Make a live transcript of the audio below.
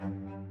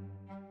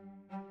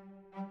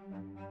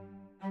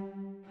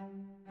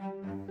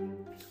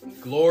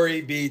Glory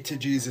be to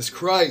Jesus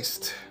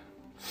Christ.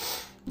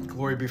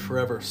 Glory be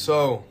forever.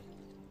 So,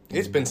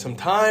 it's been some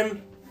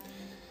time,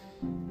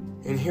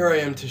 and here I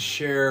am to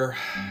share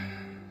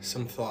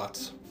some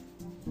thoughts.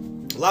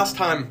 Last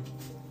time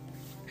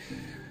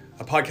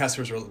a podcast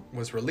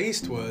was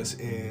released was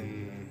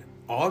in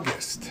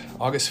August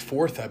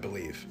 4th, I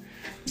believe.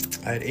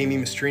 I had Amy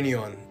Mastrini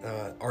on,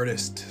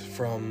 artist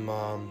from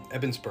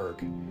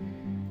Ebensburg,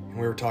 and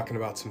we were talking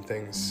about some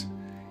things.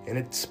 And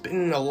it's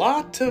been a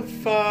lot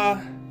of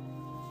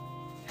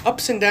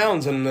ups and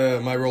downs on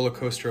my roller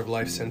coaster of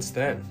life since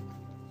then.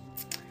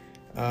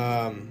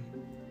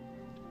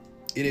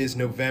 It is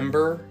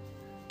November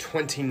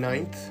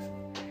 29th,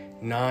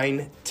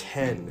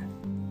 9:10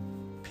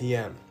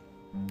 p.m.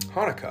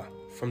 Hanukkah,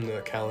 from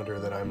the calendar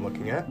that I'm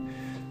looking at.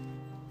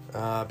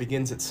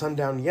 Begins at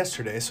sundown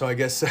yesterday, so I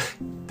guess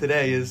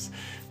today is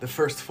the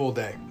first full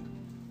day.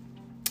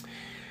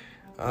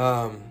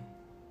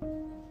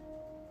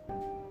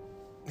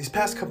 These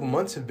past couple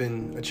months have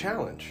been a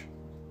challenge,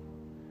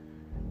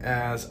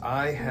 as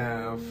I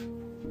have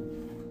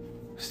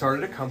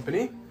started a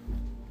company,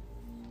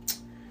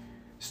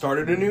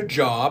 started a new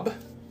job,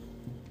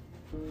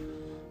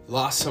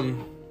 lost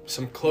some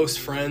close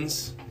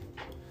friends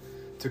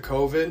to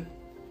COVID.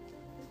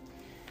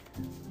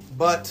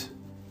 But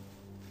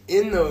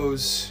in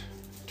those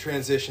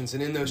transitions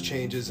and in those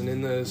changes and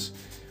in those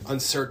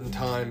uncertain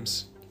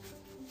times,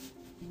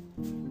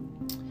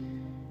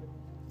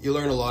 you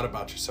learn a lot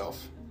about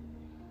yourself.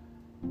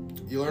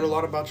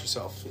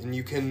 And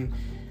you can,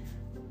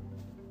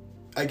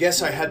 I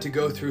guess I had to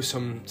go through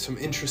some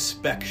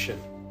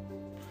introspection.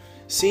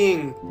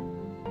 Seeing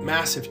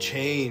massive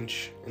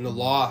change and the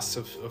loss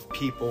of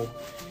people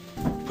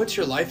puts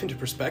your life into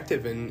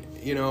perspective, and,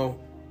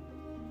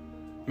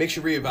 makes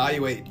you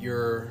reevaluate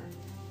your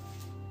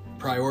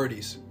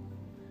priorities.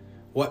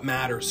 What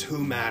matters, who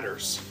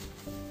matters,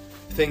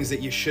 things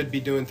that you should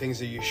be doing, things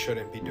that you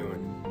shouldn't be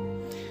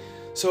doing.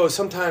 So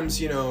sometimes,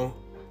 that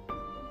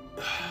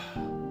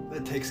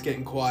takes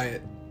getting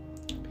quiet.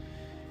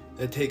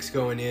 That takes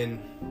going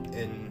in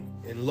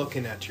and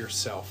looking at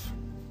yourself.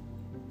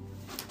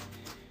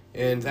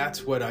 And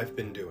that's what I've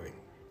been doing.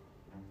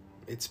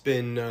 It's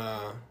been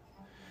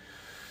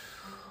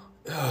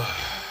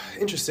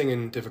interesting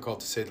and difficult,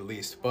 to say the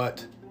least,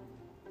 but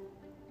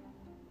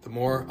the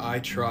more I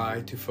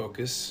try to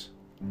focus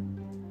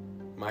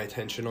my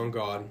attention on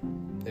God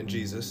and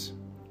Jesus,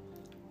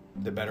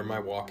 the better my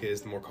walk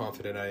is, the more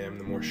confident I am,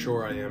 the more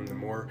sure I am, the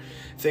more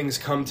things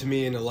come to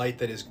me in a light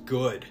that is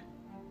good.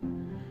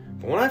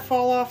 But when I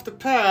fall off the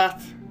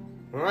path,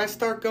 when I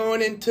start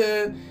going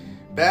into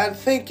bad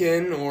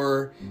thinking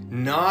or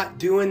not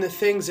doing the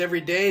things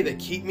every day that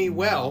keep me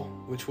well,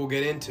 which we'll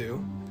get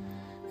into,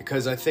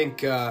 because I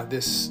think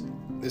this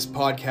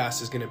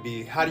podcast is going to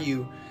be how do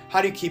you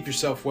keep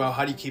yourself well?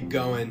 How do you keep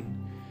going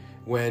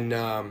when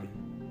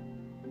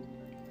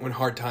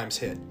hard times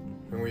hit,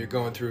 and when you're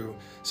going through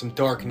some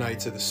dark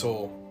nights of the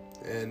soul?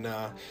 And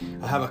I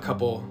have a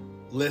couple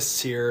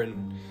lists here,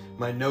 and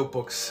my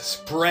notebooks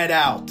spread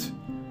out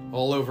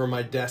all over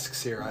my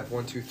desks here. I have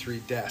 1, 2, 3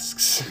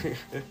 desks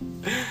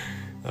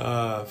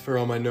for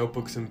all my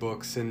notebooks and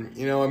books. And,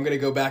 I'm going to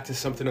go back to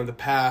something of the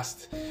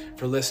past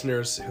for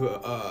listeners who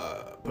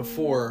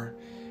before.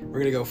 We're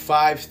going to go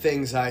 5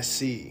 things I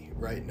see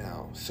right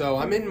now. So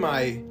I'm in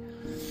my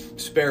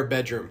spare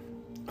bedroom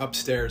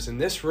upstairs, and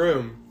this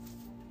room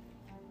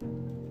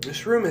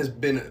has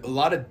been a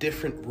lot of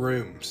different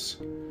rooms.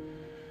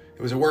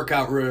 It was a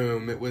workout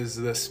room. It was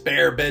the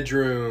spare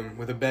bedroom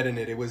with a bed in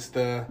it. It was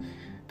the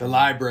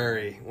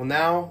library. And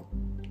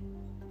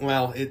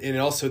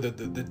also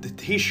the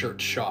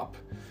t-shirt shop.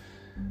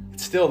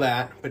 It's still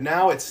that, but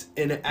now it's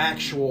an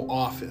actual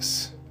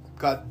office. I've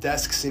got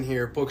desks in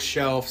here,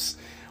 bookshelves,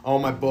 all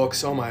my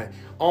books, all my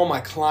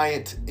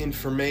client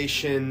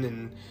information,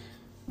 and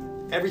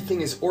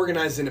everything is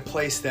organized in a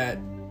place that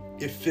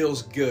it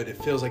feels good. It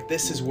feels like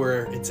this is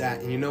where it's at.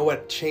 And you know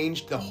what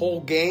changed the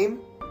whole game?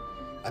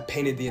 I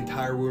painted the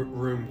entire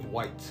room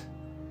white.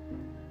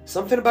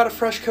 Something about a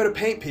fresh coat of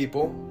paint,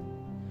 people.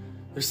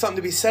 There's something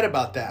to be said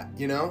about that,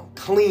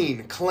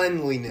 Clean,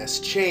 cleanliness,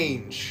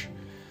 change,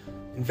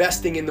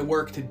 investing in the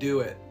work to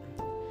do it.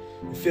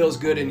 It feels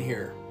good in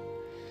here.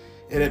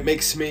 And it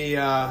makes me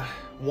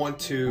want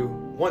to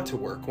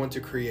work, want to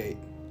create.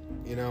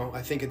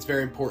 I think it's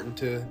very important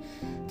to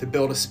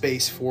build a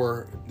space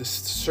for the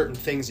certain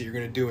things that you're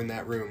going to do in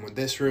that room. When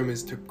this room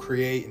is to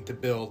create and to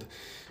build,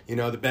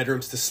 the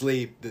bedrooms to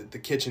sleep, the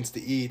kitchens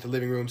to eat, the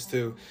living rooms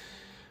to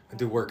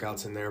do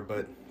workouts in there.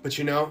 But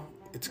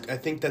I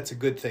think that's a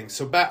good thing.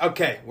 So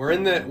we're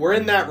in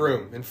that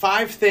room, and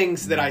 5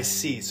 things that I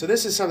see. So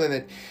this is something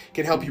that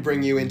can help you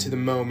bring you into the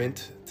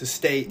moment, to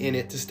stay in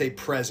it, to stay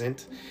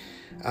present.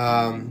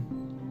 So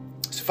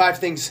 5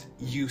 things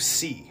you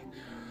see.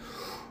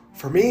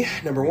 For me,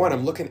 number 1,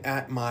 I'm looking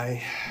at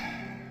my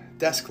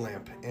desk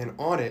lamp, and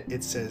on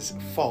it says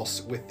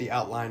false with the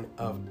outline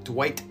of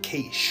Dwight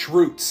K.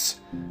 Schrute's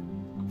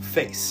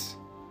face.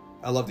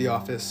 I love The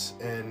Office,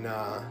 and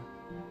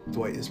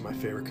Dwight is my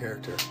favorite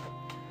character.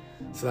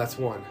 So that's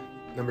 1.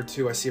 Number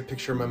 2, I see a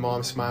picture of my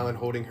mom smiling,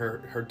 holding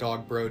her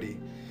dog Brody.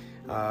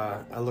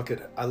 I look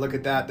at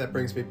that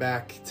brings me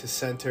back to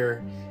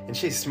center, and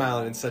she's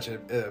smiling in such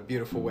a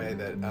beautiful way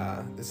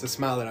that it's a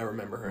smile that I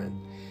remember her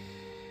in.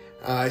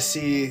 I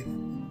see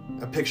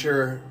a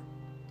picture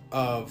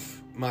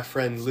of my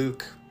friend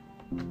Luke,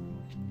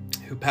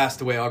 who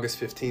passed away August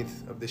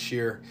 15th of this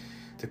year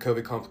to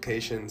COVID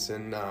complications,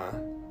 and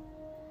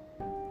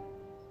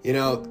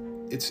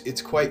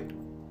it's quite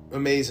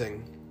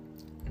amazing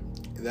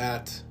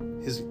that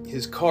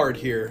his card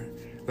here,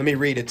 let me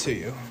read it to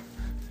you.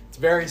 It's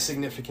very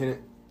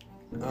significant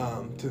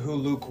to who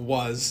Luke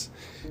was,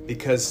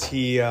 because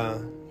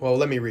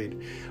let me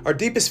read. Our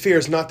deepest fear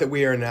is not that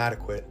we are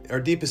inadequate. Our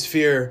deepest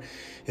fear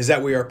is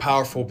that we are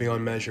powerful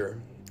beyond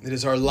measure. It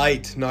is our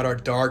light, not our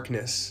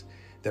darkness,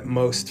 that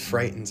most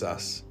frightens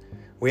us.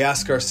 We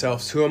ask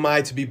ourselves, who am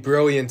I to be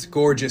brilliant,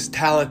 gorgeous,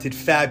 talented,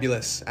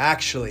 fabulous?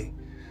 Actually,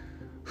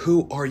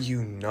 who are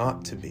you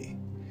not to be?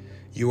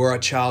 You are a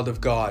child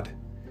of God.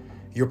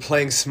 Your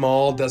playing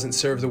small doesn't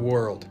serve the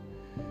world.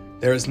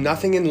 There is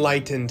nothing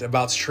enlightened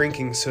about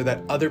shrinking so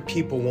that other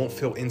people won't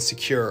feel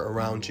insecure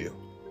around you.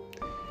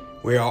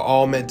 We are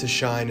all meant to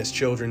shine as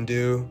children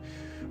do.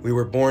 We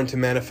were born to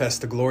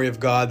manifest the glory of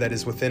God that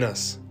is within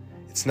us.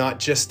 It's not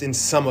just in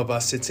some of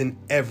us, it's in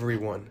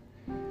everyone.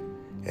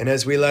 And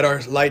as we let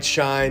our light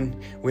shine,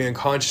 we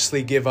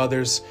unconsciously give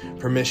others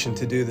permission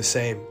to do the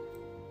same.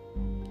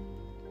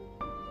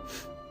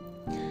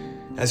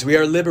 As we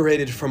are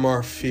liberated from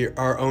our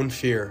own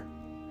fear,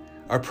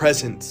 our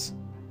presence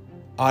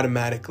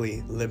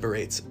automatically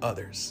liberates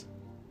others.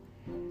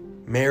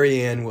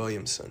 Marianne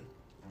Williamson.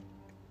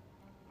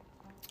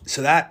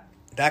 So that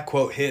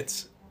quote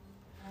hits.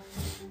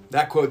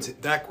 That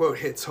quote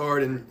hits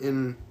hard,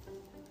 and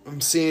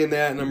I'm seeing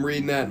that, and I'm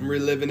reading that, and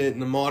reliving it,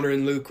 and I'm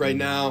honoring Luke right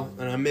now,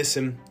 and I miss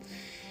him.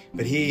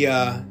 But he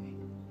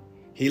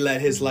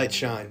let his light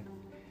shine.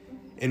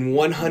 And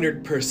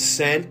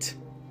 100%,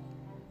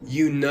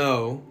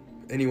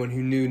 anyone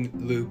who knew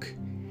Luke,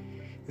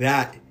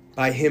 that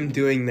by him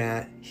doing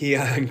that, he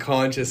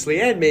unconsciously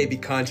and maybe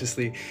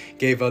consciously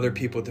gave other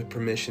people the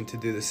permission to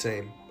do the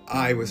same.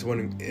 I was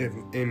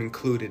am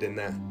included in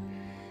that.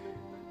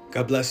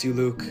 God bless you,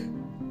 Luke.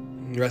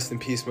 Rest in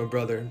peace, my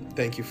brother.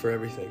 Thank you for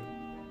everything.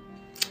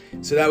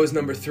 So that was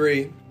number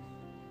 3.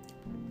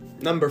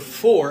 Number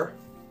 4,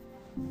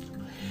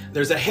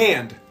 there's a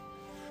hand.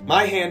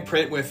 My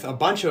handprint with a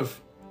bunch of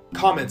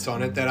comments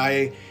on it that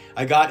I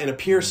got in a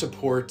peer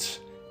support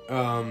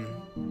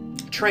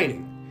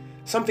training.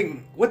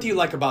 Something, what do you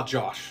like about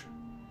Josh?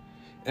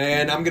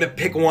 And I'm going to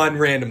pick one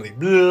randomly.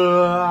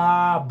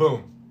 Blah,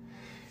 boom.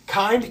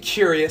 Kind,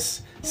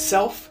 curious,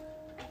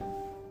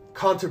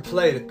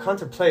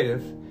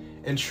 contemplative,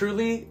 and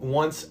truly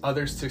wants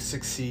others to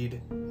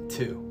succeed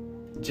too.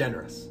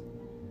 Generous.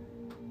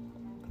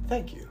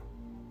 Thank you.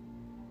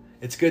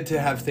 It's good to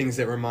have things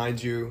that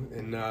remind you.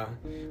 And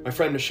my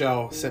friend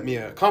Michelle sent me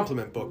a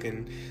compliment book,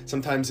 and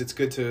sometimes it's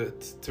good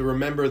to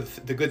remember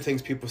the good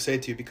things people say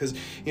to you, because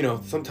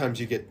sometimes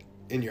you get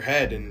in your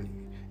head and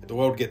the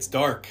world gets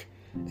dark,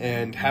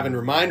 and having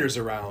reminders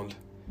around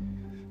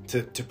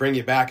to bring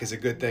you back is a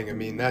good thing. I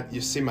mean, that you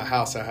see my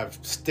house, I have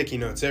sticky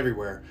notes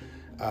everywhere.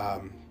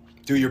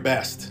 Do your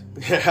best.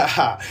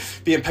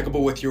 Be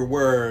impeccable with your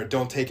word.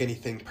 Don't take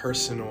anything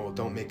personal.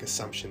 Don't make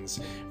assumptions.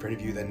 For any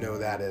of you that know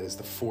that as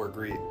the 4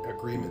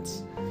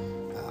 agreements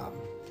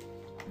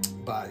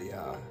by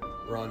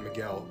Ron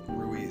Miguel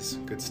Ruiz.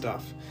 Good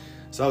stuff.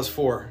 So that was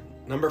 4.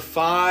 Number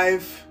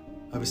 5,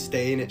 I have a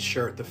Stay In It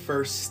shirt. The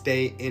first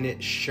Stay In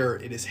It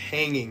shirt. It is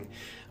hanging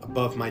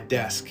above my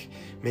desk,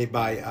 made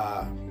by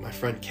my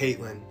friend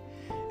Caitlin.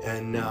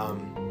 And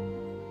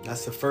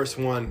that's the first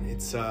one.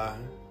 It's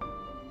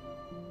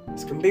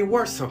gonna be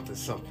worth something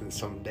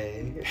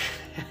someday.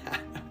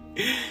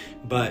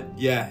 But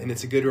yeah, and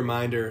it's a good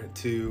reminder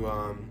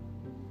to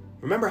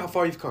remember how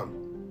far you've come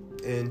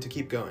and to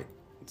keep going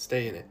and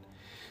stay in it.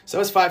 So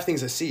that's 5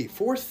 things I see.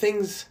 4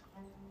 things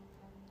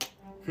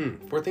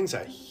 4 things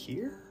I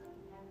hear?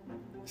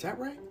 Is that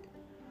right?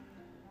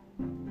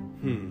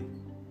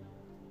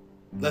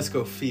 Let's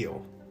go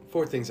feel.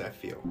 4 things I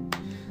feel.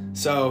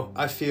 So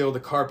I feel the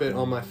carpet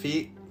on my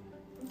feet.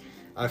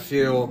 I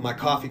feel my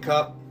coffee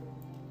cup.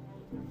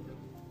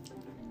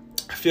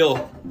 I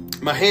feel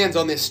my hands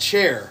on this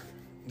chair,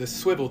 this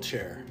swivel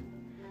chair.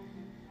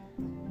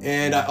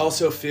 And I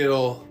also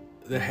feel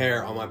the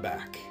hair on my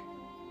back.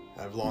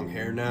 I have long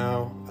hair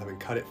now. I've been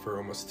cut it for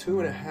almost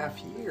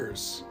 2.5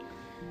 years.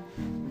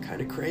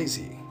 Kind of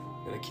crazy.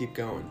 Gonna keep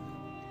going.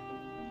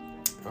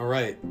 All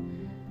right.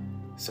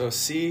 So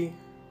see,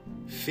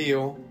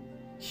 feel,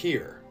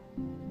 hear.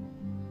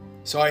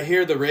 So I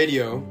hear the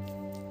radio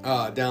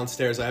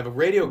downstairs. I have a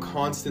radio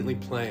constantly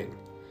playing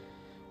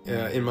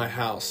in my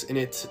house, and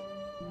it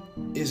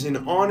is in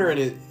honor,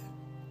 and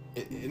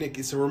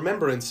it's a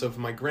remembrance of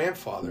my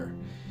grandfather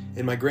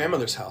in my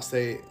grandmother's house.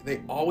 They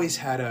always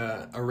had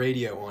a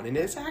radio on, and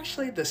it's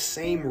actually the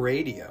same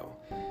radio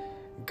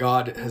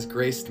God has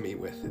graced me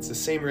with. It's the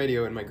same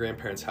radio in my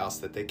grandparents' house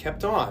that they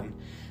kept on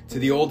to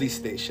the oldie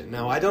station.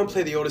 Now, I don't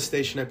play the oldie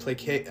station. I play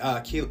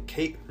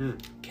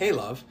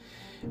K-Love.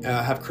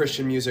 Have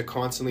Christian music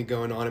constantly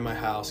going on in my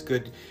house.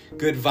 Good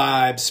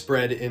vibes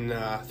spread in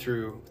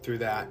through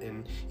that,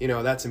 and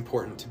that's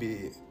important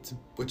to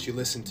what you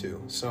listen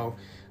to. So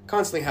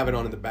constantly have it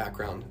on in the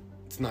background.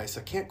 It's nice.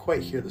 I can't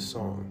quite hear the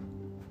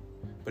song,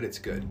 but it's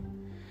good.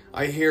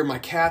 I hear my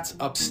cats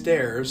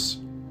upstairs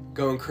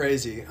going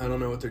crazy. I don't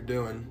know what they're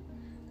doing.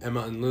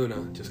 Emma and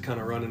Luna just kind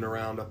of running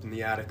around up in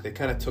the attic. They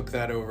kind of took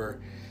that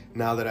over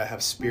now that I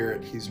have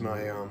Spirit. He's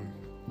my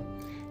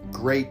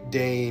Great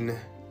Dane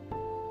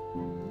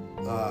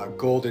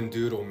Golden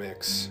Doodle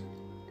mix,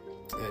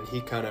 and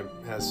he kind of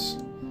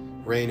has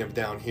reign of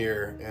down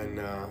here, and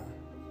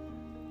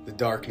the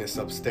darkness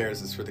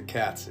upstairs is for the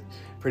cats.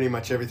 Pretty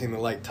much everything the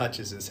light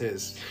touches is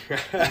his.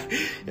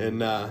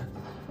 And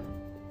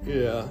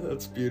yeah,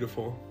 that's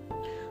beautiful.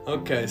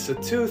 Okay, so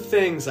 2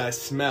 things I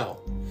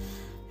smell.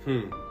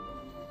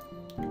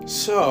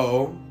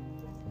 So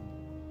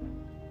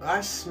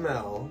I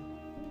smell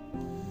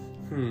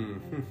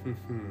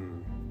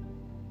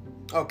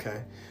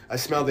okay, I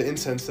smell the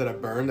incense that I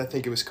burned. I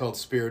think it was called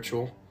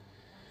spiritual.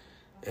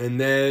 And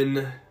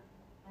then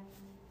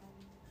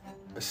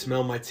I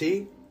smell my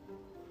tea,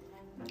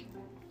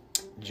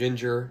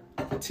 ginger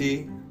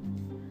tea,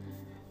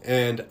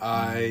 and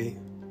I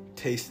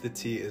taste the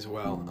tea as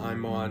well.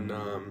 I'm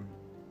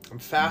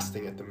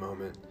fasting at the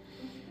moment.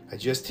 I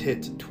just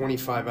hit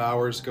 25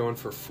 hours, going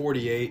for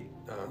 48.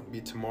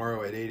 Be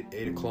tomorrow at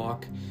 8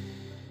 o'clock.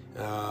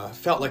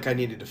 Felt like I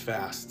needed to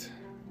fast.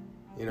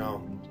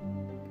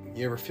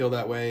 You ever feel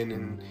that way?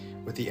 And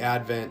with the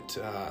Advent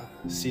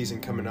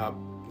season coming up,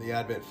 the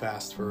Advent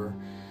fast for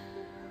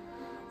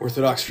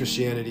Orthodox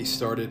Christianity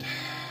started,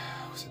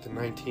 was it the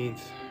 19th?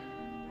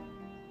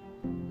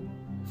 I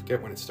forget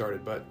when it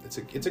started, but it's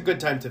a good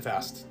time to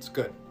fast. It's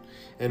good.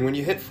 And when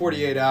you hit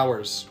 48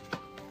 hours,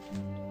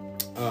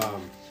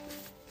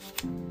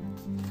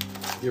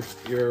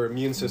 your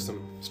immune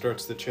system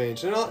starts to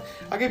change. And I'll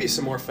give you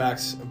some more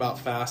facts about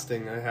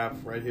fasting I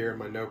have right here in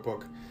my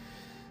notebook.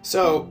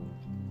 So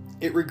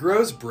it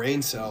regrows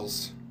brain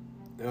cells.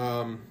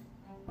 So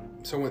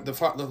when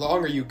the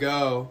longer you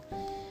go,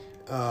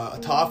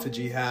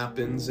 autophagy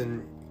happens,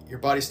 and your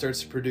body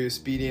starts to produce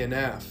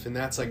BDNF, and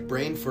that's like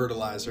brain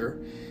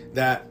fertilizer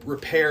that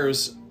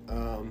repairs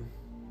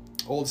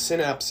old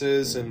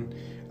synapses and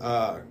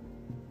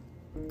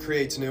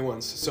creates new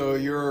ones. So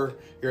you're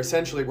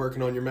essentially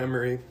working on your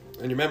memory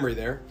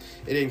there.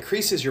 It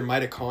increases your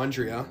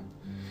mitochondria,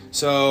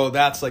 so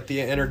that's like the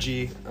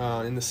energy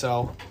in the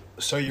cell.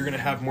 So you're gonna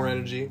have more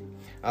energy.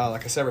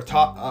 Like I said,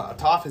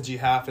 autophagy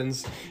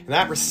happens, and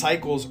that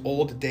recycles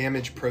old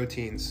damaged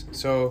proteins.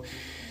 So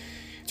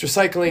it's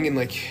recycling and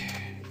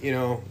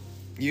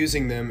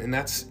using them, and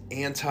that's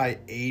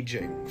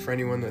anti-aging for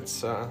anyone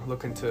that's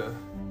looking to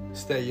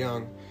stay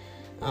young.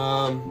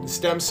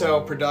 Stem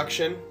cell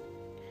production.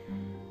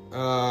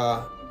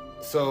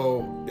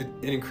 So it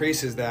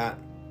increases that.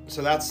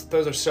 So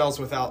those are cells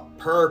without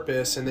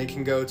purpose, and they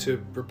can go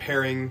to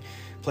repairing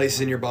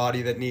places in your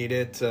body that need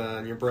it,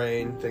 in your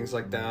brain, things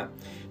like that.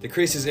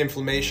 Decreases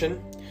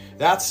inflammation.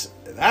 That's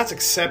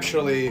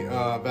exceptionally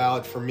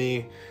valid for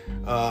me.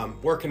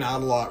 Working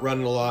out a lot,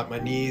 running a lot, my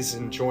knees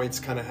and joints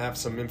kind of have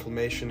some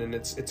inflammation, and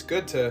it's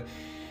good to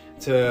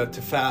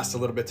fast a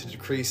little bit to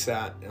decrease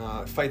that.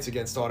 It fights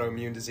against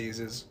autoimmune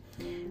diseases.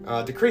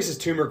 Decreases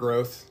tumor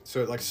growth,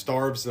 so it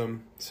starves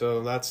them.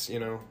 So that's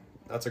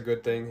a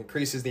good thing.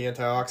 Increases the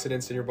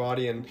antioxidants in your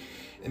body, and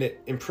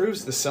it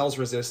improves the cell's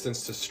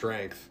resistance to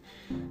stress.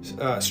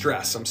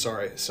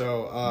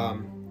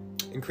 So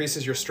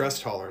increases your stress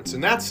tolerance,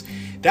 and that's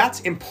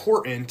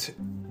important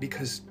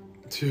because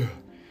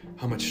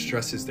how much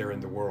stress is there in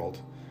the world,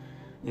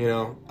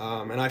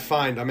 and I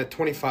find I'm at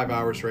 25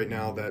 hours right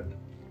now that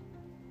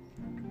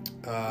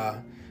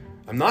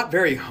I'm not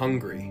very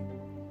hungry.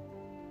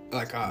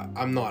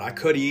 I'm not. I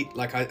could eat.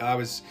 I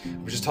was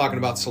just talking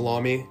about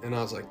salami, and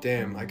I was like,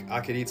 damn,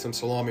 I could eat some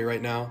salami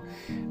right now,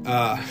 and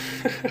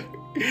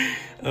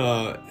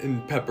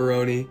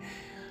pepperoni,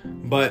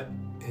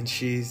 and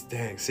cheese.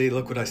 Dang, see,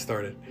 look what I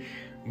started.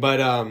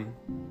 But I'm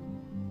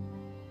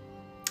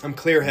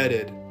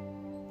clear-headed.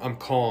 I'm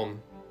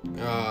calm.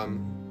 A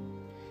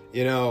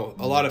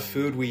lot of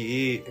food we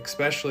eat,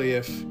 especially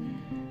if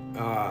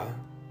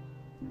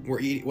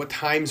what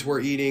times we're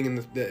eating,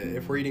 and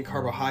if we're eating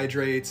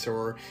carbohydrates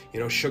or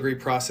sugary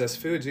processed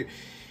foods, you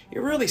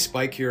really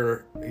spike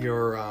your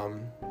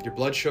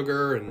blood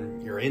sugar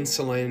and your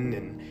insulin,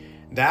 and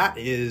that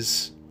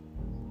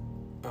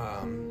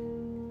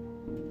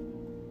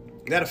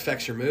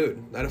affects your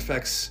mood, that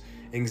affects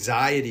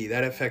anxiety,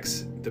 that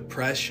affects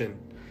depression.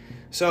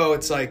 So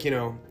it's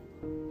you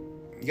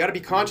got to be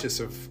conscious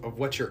of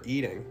what you're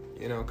eating,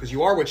 because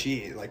you are what you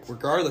eat.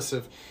 Regardless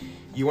of,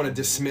 you want to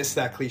dismiss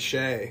that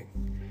cliche.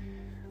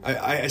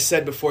 I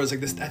said before, it's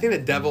this. I think the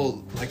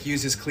devil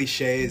uses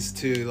cliches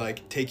to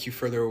take you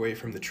further away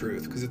from the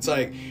truth, because it's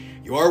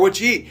you are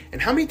what you eat.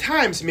 And how many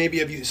times maybe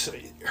have you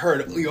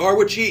heard you are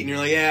what you eat, and you're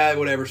like, yeah,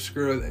 whatever,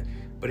 screw it.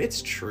 But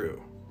it's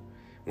true.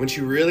 once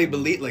you really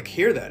believe, like,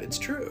 hear that, it's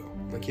true.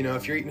 Like, you know,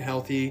 if you're eating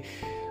healthy,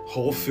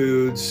 whole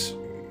foods,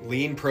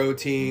 lean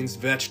proteins,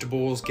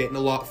 vegetables, getting a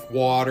lot of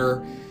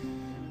water,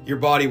 your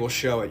body will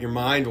show it. Your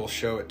mind will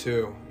show it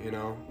too, you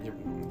know.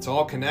 It's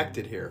all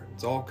connected here.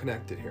 It's all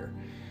connected here.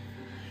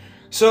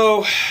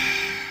 So,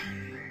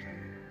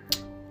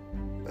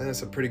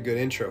 that's a pretty good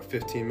intro.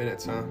 15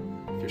 minutes, huh?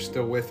 If you're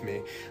still with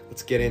me,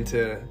 let's get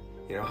into,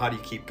 you know, how do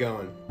you keep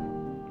going?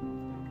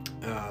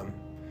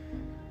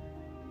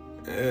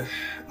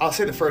 I'll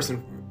say the first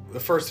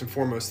and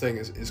foremost thing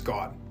is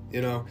God.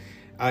 You know,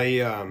 I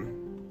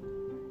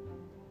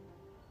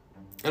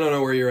don't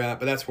know where you're at,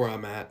 but that's where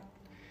I'm at.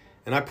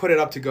 And I put it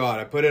up to God.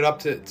 I put it up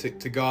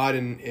to God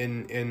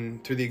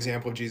and through the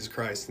example of Jesus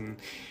Christ. And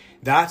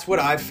that's what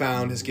I've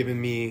found has given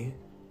me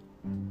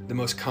the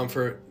most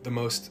comfort, the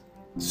most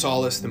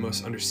solace, the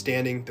most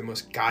understanding, the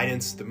most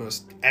guidance, the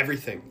most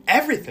everything.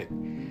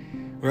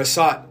 Where I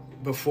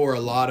sought before a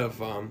lot of,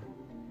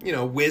 you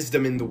know,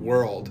 wisdom in the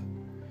world.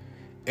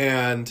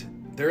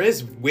 And there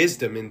is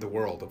wisdom in the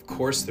world. Of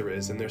course there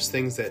is. And there's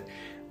things that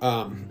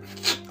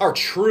are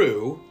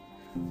true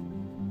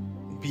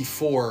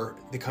before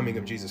the coming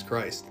of Jesus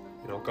Christ.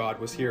 You know, God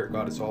was here.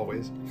 God is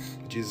always.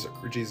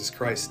 Jesus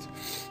Christ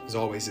is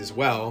always as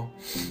well.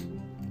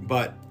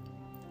 But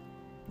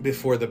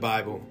before the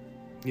Bible,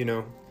 you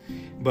know.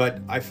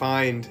 But I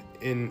find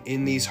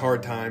in these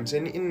hard times,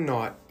 and in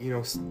not, you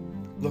know,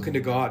 looking to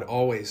God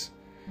always.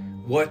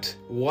 What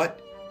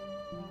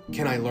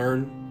can I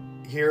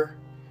learn here?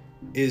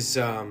 Is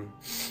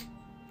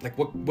like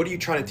what are you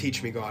trying to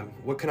teach me, God?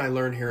 What can I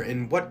learn here?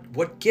 And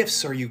what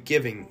gifts are you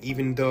giving,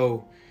 even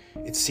though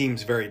it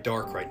seems very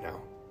dark right now?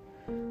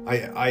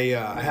 I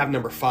have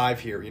number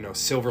 5 here, you know,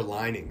 silver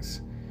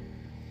linings.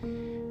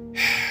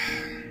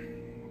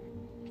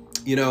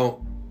 You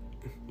know,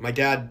 my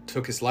dad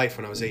took his life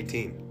when I was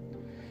 18.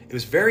 It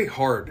was very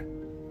hard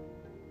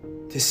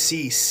to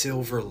see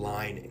silver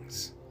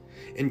linings.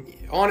 And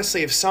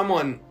honestly, if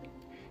someone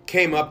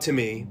came up to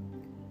me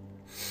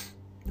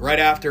right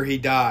after he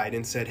died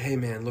and said, "Hey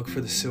man, look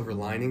for the silver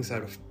linings,"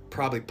 I'd have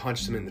probably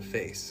punched him in the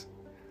face.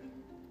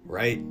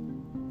 Right?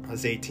 I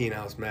was 18,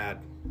 I was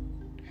mad.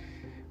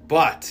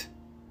 But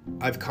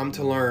I've come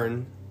to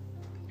learn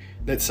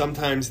that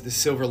sometimes the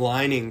silver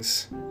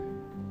linings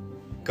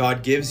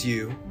God gives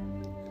you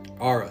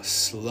are a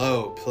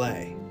slow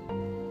play.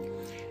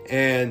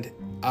 And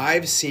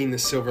I've seen the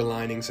silver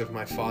linings of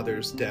my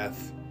father's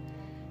death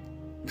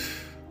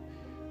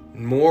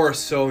more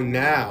so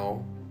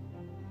now,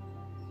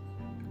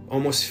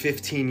 almost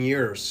 15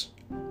 years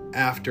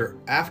after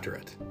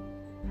it.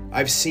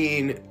 I've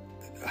seen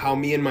how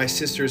me and my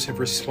sisters have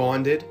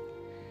responded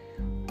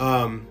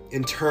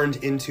and turned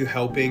into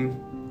helping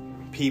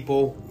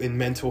people in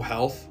mental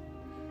health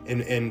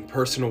and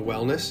personal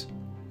wellness.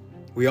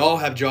 We all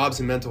have jobs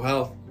in mental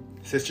health.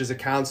 Sister's a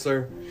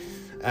counselor.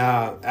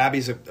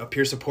 Abby's a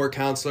peer support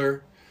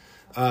counselor.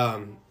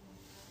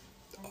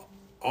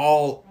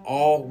 All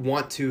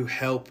want to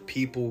help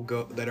people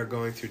that are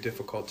going through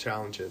difficult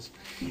challenges.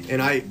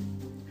 And I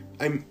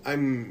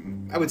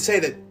would say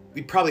that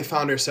we probably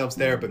found ourselves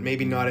there, but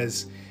maybe not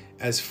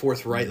as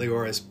forthrightly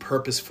or as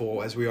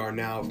purposeful as we are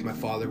now. If my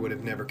father would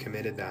have never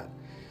committed that,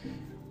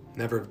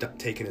 never have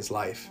taken his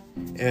life.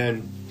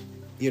 And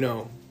you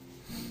know,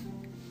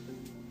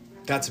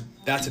 that's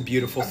a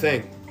beautiful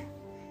thing.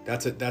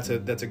 That's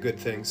a good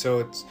thing.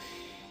 So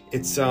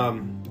it's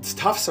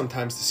tough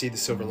sometimes to see the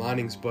silver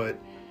linings, but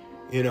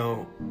you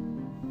know,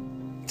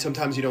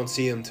 sometimes you don't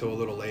see them till a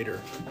little later.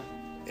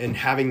 And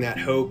having that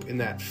hope and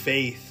that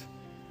faith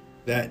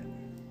that,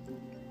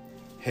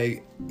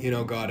 hey, you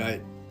know, God,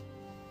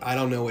 I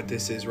don't know what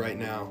this is right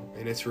now,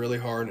 and it's really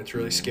hard and it's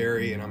really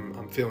scary, and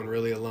I'm feeling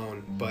really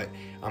alone, but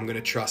I'm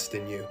gonna trust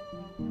in you.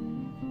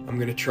 I'm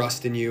gonna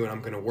trust in you, and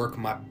I'm gonna work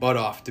my butt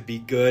off to be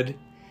good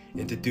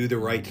and to do the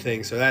right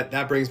thing. So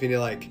that brings me to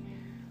like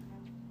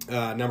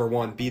number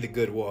 1, be the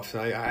good wolf.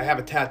 I have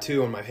a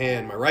tattoo on my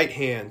hand, my right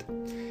hand,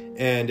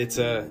 and it's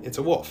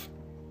a wolf,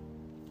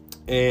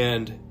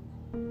 and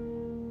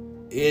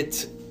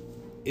it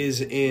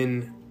is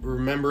in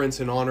remembrance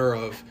and honor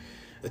of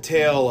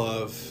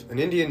an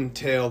Indian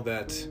tale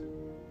that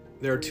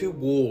there are 2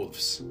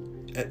 wolves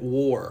at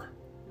war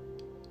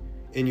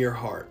in your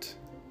heart,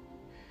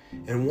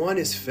 and one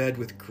is fed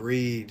with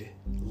greed,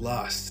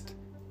 lust,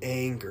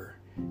 anger,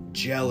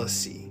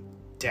 jealousy,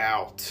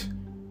 doubt.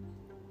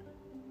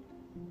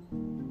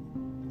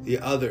 The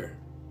other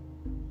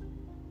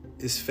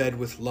is fed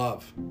with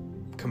love,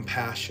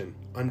 compassion,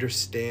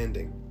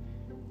 understanding,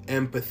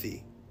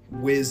 empathy,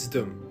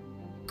 wisdom,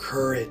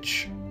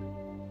 courage.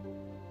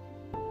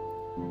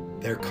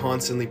 They're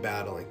constantly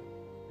battling.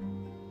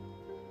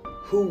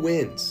 Who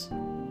wins?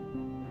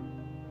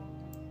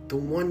 The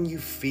one you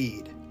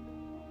feed.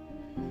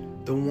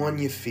 The one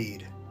you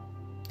feed.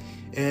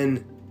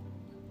 And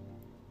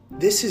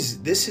this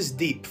is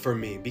deep for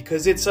me,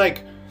 because it's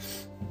like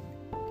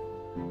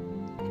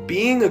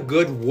being a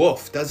good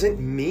wolf doesn't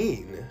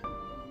mean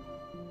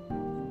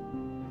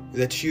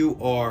that you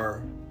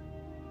are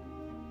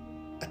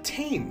a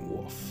tame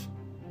wolf.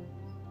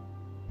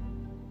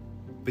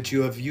 but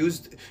you have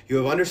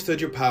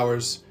understood your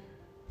powers,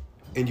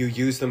 and you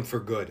use them for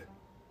good,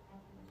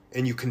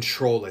 and you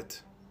control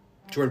it.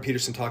 Jordan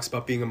Peterson talks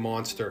about being a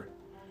monster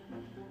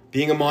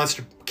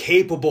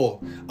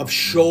capable of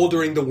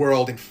shouldering the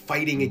world and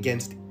fighting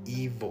against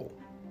evil.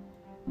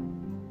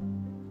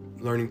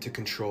 Learning to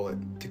control it,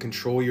 to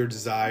control your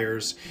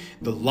desires,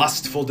 the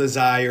lustful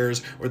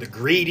desires or the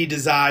greedy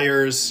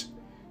desires,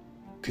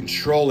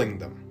 controlling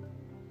them.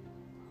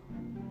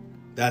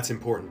 That's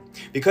important.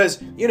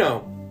 Because,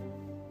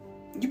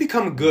 you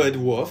become a good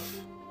wolf,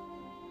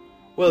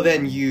 well,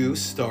 then you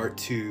start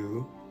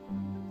to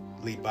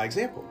lead by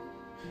example.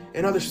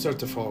 And others start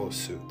to follow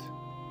suit.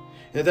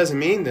 And it doesn't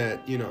mean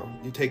that, you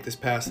take this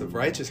path of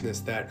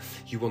righteousness that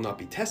you will not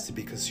be tested,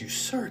 because you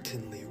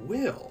certainly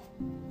will.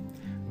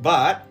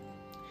 But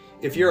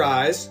if your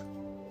eyes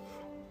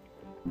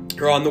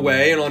are on the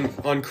way and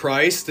on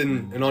Christ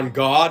and on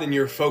God, and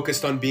you're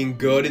focused on being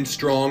good and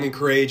strong and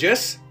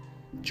courageous,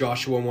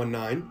 Joshua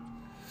 1:9,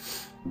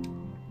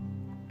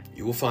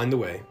 you will find the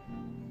way.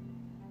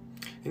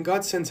 And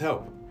God sends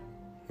help.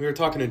 We were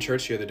talking in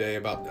church the other day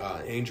about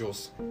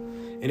angels.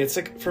 And it's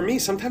like, for me,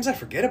 sometimes I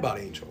forget about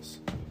angels.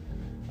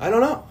 I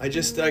don't know. I'm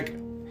just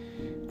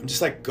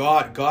like,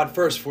 God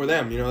first for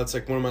them. It's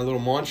like one of my little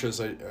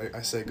mantras.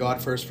 I say God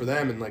first for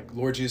them, and like,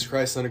 Lord Jesus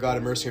Christ, Son of God,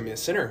 have mercy on me, a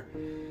sinner.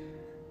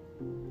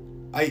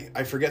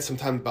 I forget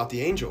sometimes about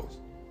the angels.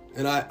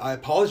 And I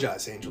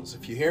apologize, angels,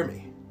 if you hear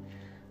me.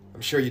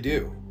 I'm sure you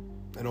do.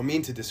 I don't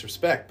mean to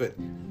disrespect, but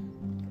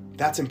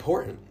that's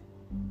important.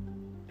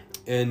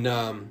 And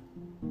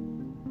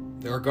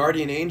our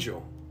guardian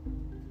angel.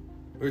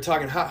 We were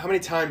talking, how many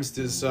times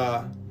does,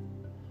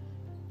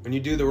 when you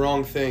do the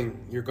wrong thing,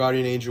 your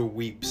guardian angel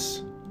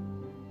weeps?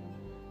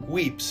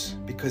 Weeps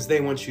because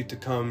they want you to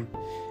come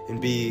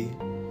and be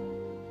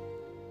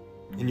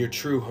in your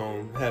true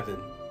home, heaven.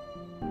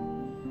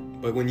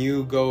 But when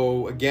you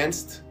go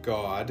against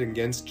God,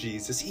 against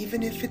Jesus,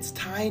 even if it's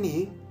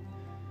tiny,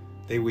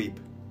 they weep.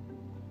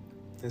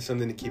 That's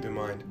something to keep in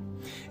mind.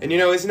 And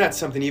isn't that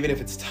something, even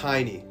if it's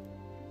tiny?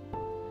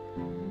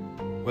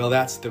 Well,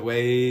 that's the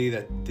way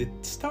that it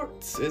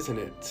starts, isn't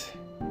it?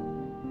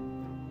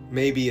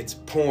 Maybe it's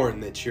porn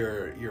that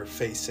you're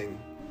facing,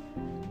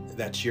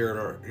 that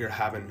you're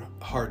having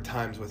hard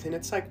times with, and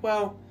it's like,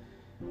 well,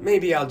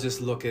 maybe I'll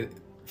just look at it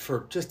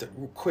for just a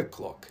quick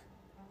look.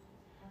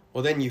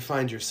 Well, then you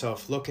find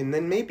yourself looking,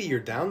 then maybe you're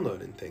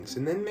downloading things,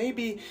 and then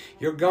maybe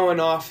you're going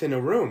off in a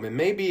room, and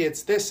maybe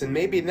it's this, and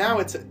maybe now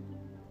it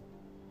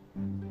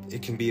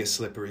can be a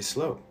slippery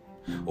slope.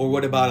 Or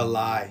what about a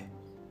lie?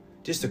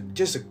 Just a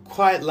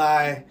quiet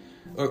lie,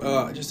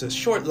 or just a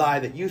short lie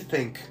that you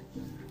think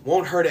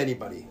won't hurt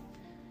anybody.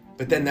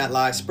 But then that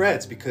lie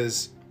spreads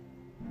because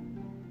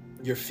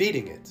you're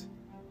feeding it.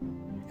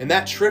 And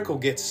that trickle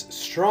gets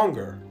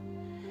stronger.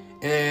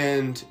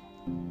 And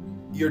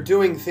you're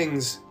doing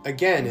things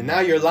again. And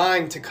now you're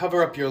lying to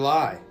cover up your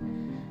lie.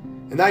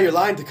 And now you're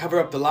lying to cover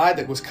up the lie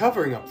that was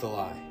covering up the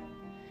lie.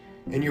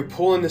 And you're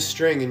pulling the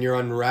string and you're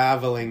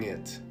unraveling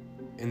it.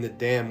 And the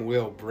dam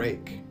will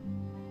break.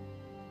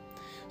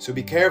 So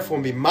be careful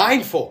and be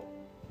mindful.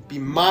 Be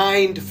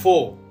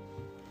mindful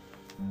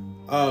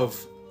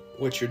of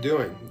what you're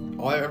doing.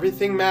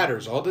 Everything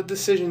matters. All the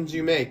decisions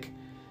you make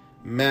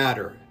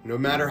matter. No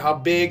matter how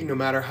big, no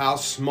matter how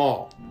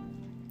small.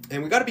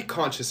 And we got to be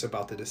conscious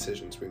about the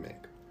decisions we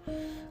make.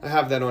 I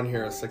have that on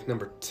here. It's like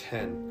number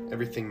 10.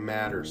 Everything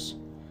matters.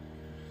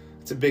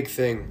 It's a big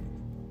thing.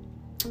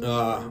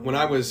 When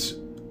I was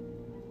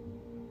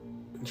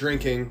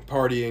drinking,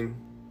 partying,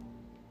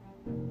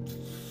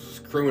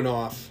 screwing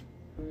off,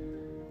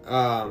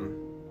 I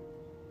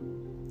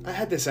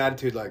had this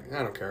attitude like,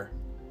 I don't care.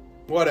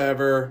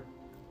 Whatever.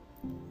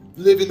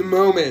 Live in the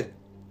moment.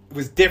 It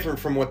was different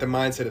from what the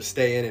mindset of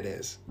stay in it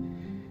is.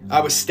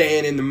 I was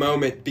staying in the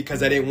moment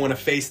because I didn't want to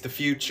face the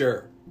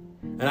future.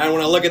 And I don't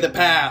want to look at the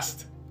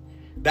past.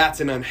 That's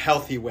an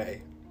unhealthy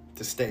way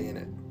to stay in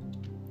it.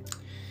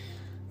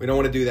 We don't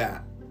want to do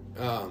that.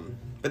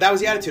 But that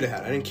was the attitude I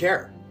had. I didn't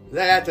care.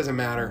 That doesn't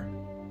matter.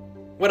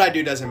 What I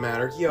do doesn't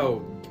matter. Yo,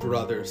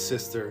 brother,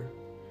 sister,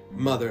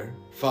 mother,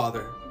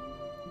 father,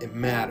 it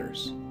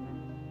matters.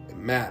 It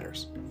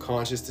matters.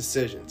 Conscious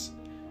decisions.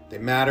 They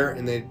matter,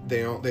 and they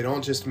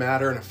don't just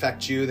matter and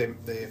affect you.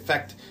 They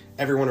affect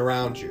everyone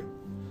around you.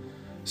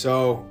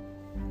 So,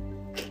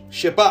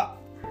 ship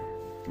up.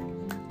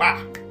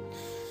 Bah.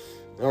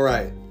 All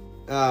right.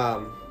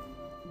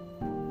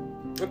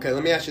 Okay,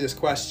 let me ask you this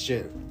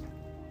question.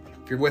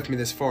 If you're with me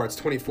this far, it's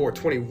 24,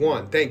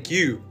 21. Thank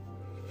you.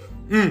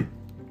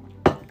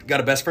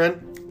 Got a best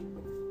friend?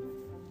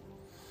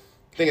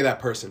 Think of that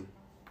person.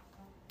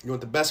 You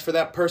want the best for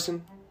that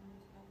person?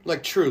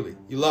 Like truly,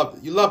 you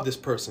love this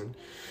person.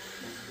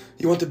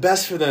 You want the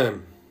best for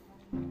them.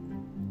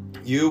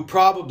 You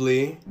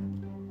probably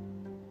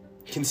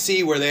can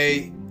see where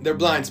their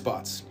blind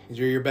spots.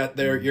 You're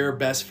your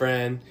best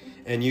friend,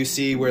 and you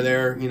see where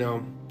they're,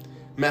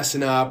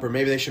 messing up, or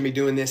maybe they shouldn't be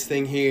doing this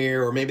thing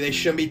here, or maybe they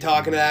shouldn't be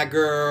talking to that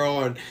girl,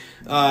 and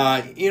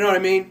you know what I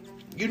mean?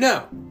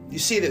 You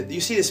see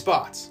the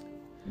spots.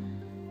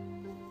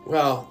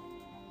 well,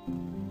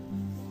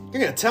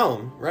 you're going to tell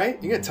them, right?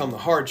 You're going to tell them the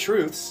hard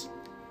truths.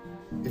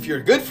 If you're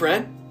a good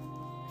friend,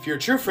 if you're a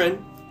true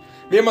friend,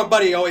 me and my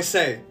buddy always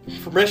say,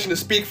 permission to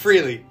speak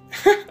freely.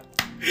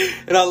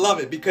 And I love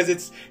it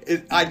because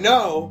I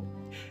know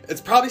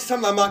it's probably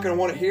something I'm not going to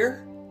want to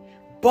hear,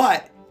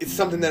 but it's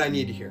something that I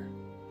need to hear.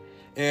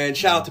 And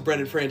shout out to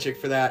Brendan Franchik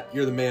for that.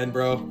 You're the man,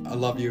 bro. I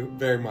love you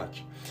very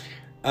much.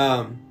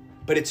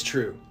 But it's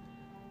true.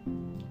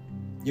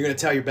 You're going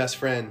to tell your best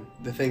friend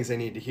the things they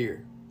need to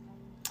hear.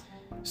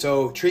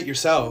 So treat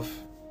yourself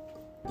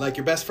like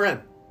your best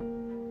friend.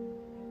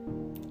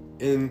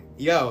 And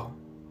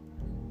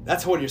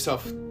that's holding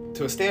yourself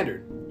to a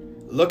standard.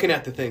 Looking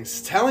at the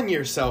things, telling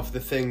yourself the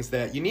things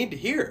that you need to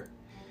hear.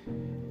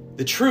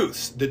 The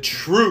truth.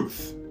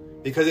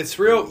 Because it's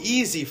real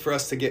easy for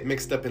us to get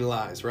mixed up in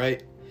lies,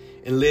 right?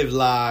 And live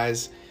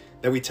lies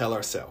that we tell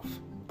ourselves.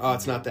 Oh,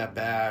 it's not that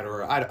bad,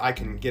 or I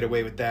can get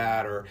away with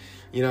that, or,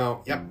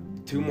 yep,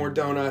 2 more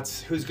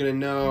donuts, who's going to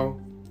know?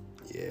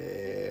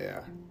 Yeah,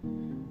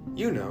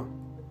 you know.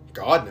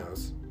 God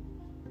knows.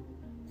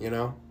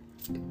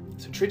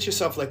 So treat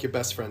yourself like your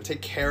best friend.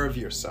 Take care of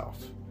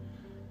yourself.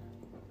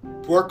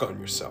 Work on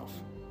yourself.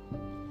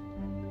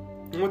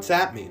 And what's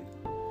that mean?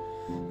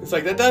 It's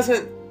like,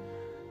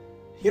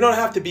 you don't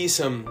have to be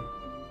some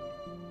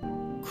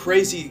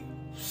crazy,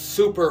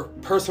 super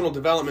personal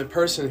development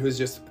person who's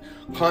just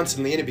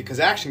constantly in it, because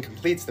action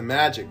completes the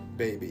magic,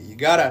 baby. You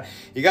gotta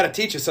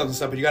teach yourself some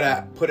stuff, but you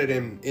gotta put it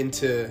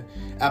into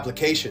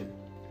application.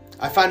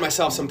 I find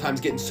myself sometimes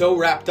getting so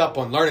wrapped up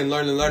on learning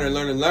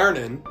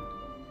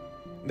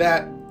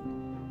that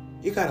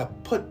you gotta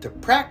put to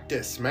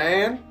practice,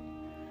 man.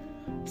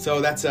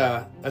 So that's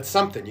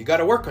something. You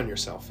gotta work on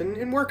yourself.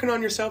 And working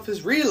on yourself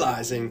is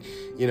realizing,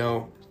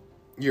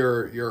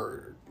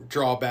 your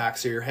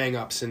drawbacks or your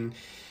hang-ups and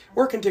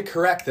working to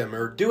correct them,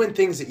 or doing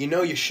things that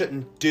you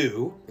shouldn't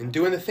do and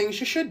doing the things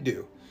you should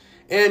do.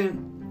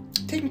 And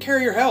taking care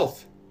of your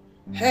health.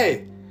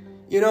 Hey,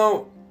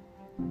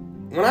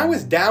 when I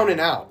was down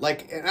and out,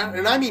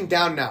 and I mean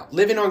down and out,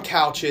 living on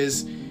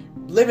couches,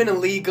 living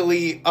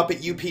illegally up at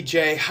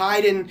UPJ,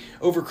 hiding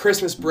over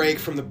Christmas break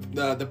from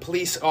the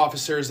police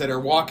officers that are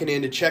walking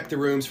in to check the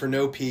rooms for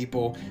no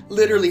people,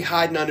 literally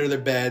hiding under their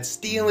beds,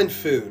 stealing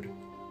food,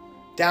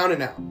 down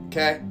and out,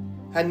 okay?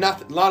 Had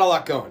nothing, not a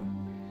lot going.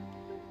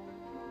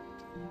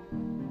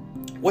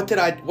 What could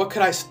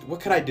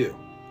I do?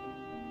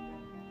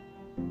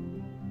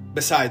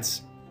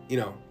 Besides,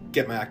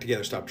 get my act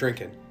together, stop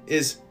drinking,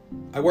 is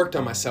I worked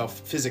on myself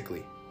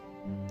physically.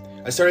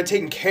 I started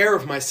taking care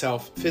of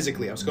myself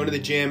physically. I was going to the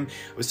gym.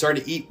 I was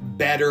starting to eat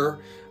better.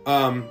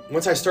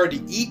 Once I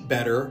started to eat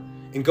better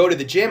and go to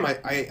the gym,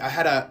 I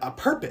had a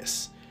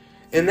purpose.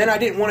 And then I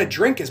didn't want to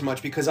drink as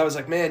much, because I was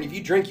like, man, if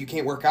you drink, you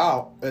can't work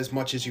out as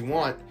much as you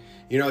want.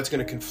 It's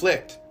going to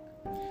conflict.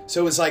 So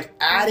it was like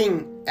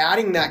adding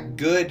that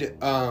good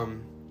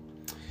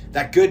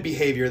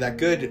behavior, that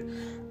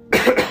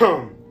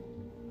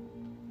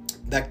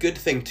good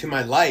thing to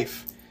my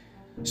life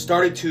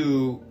started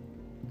to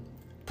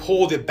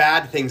pull the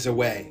bad things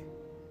away,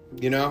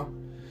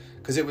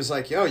 because it was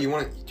like, do you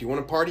want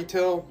to party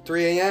till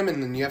 3 a.m.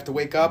 and then you have to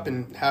wake up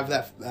and have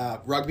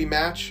that rugby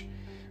match?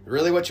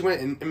 Really what you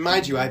want? And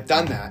mind you, I've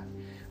done that,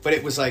 but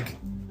it was like,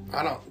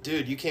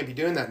 dude, you can't be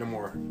doing that no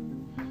more.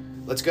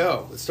 Let's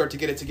go. Let's start to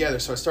get it together.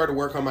 So I started to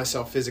work on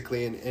myself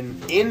physically,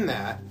 and in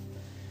that,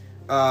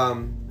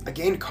 I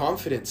gained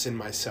confidence in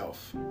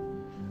myself.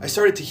 I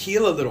started to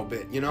heal a little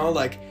bit,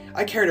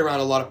 I carried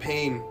around a lot of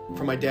pain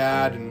from my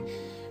dad and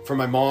from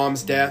my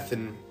mom's death,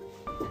 and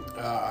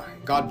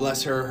God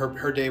bless her.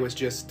 Her day was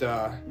just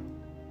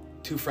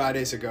 2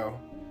 Fridays ago,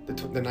 the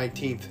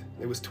 19th.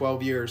 It was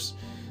 12 years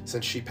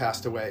since she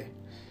passed away.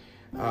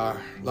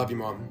 Love you,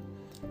 Mom.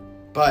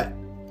 But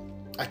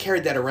I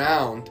carried that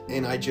around,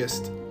 and I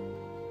just...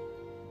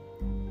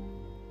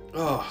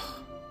 it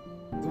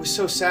was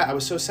so sad. I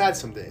was so sad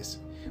some days.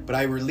 But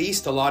I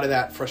released a lot of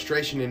that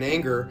frustration and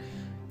anger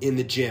in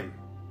the gym.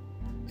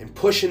 And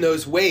pushing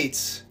those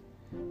weights,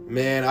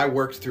 man, I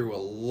worked through a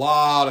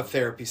lot of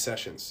therapy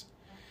sessions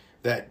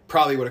that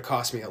probably would have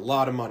cost me a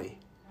lot of money.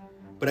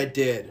 But I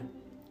did.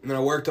 And then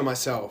I worked on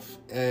myself,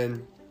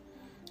 and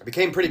I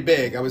became pretty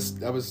big. I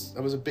was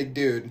a big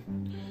dude,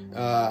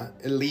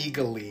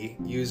 illegally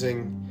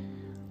using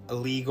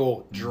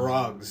illegal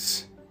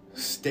drugs,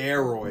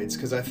 steroids,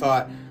 because I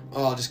thought,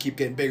 I'll just keep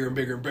getting bigger and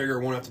bigger and bigger,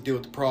 won't have to deal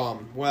with the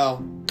problem.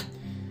 Well,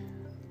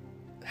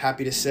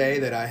 happy to say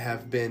that I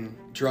have been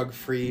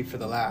drug-free for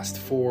the last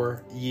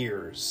 4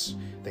 years.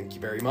 Thank you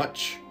very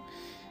much.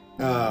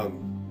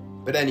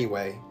 But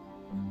anyway,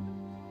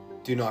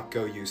 do not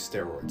go use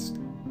steroids.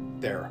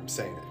 There, I'm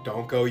saying it.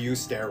 Don't go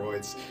use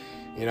steroids.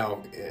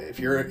 If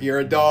you're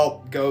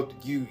adult, go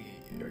you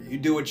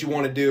do what you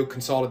want to do.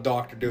 Consult a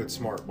doctor. Do it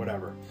smart.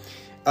 Whatever.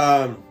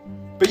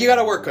 But you got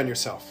to work on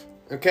yourself.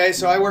 Okay,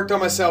 so I worked on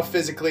myself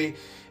physically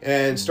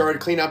and started to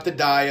clean up the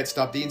diet,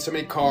 stopped eating so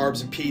many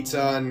carbs and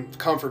pizza and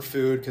comfort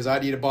food, because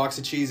I'd eat a box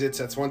of Cheez-Its.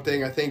 That's one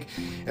thing I think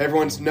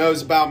everyone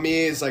knows about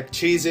me is like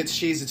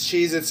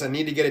Cheez-Its. I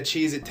need to get a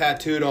Cheez-It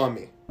tattooed on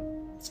me.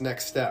 It's the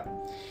next step.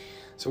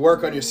 So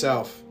work on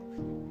yourself.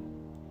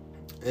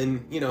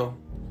 And,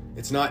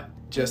 it's not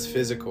just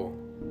physical.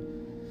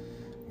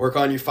 Work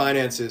on your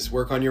finances.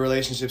 Work on your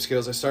relationship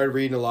skills. I started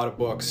reading a lot of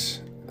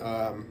books.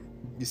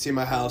 You see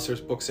my house, there's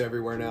books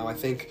everywhere now. I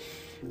think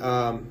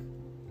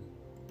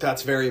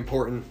that's very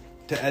important,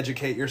 to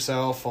educate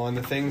yourself on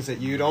the things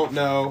that you don't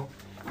know,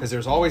 because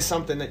there's always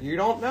something that you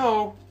don't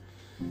know.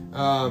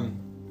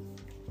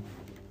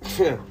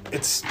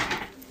 It's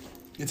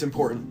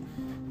important.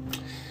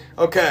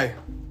 Okay.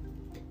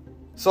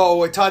 So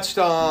we touched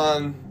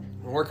on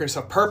working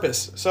yourself.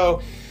 Purpose.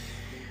 So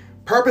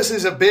purpose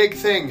is a big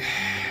thing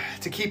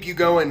to keep you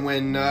going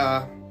when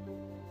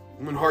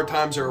hard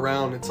times are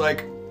around. It's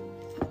like,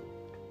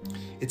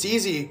 it's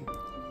easy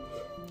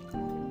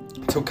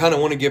to kind of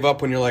want to give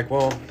up when you're like,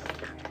 well,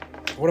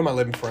 what am I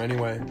living for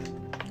anyway?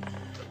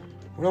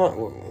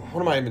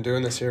 What am I even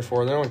doing this here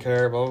for? They don't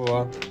care, blah,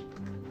 blah, blah.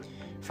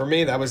 For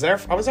me, I was there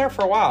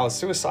for a while. I was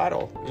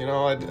suicidal. It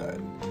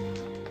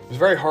was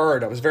very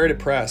hard. I was very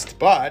depressed.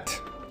 But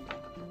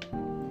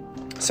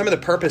some of the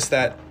purpose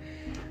that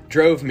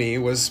drove me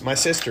was my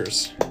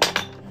sisters.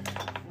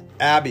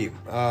 Abby,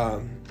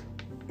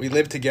 we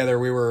lived together.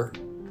 We were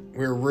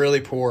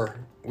really poor.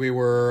 We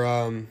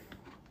were,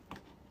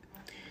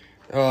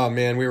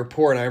 we were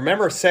poor. And I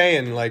remember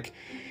saying, like,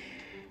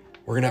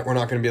 we're not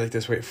going to be like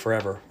this way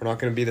forever. We're not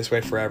going to be this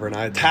way forever. And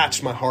I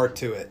attached my heart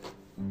to it.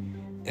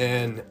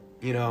 And,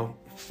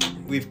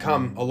 we've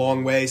come a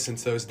long way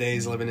since those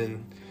days living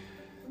in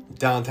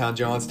downtown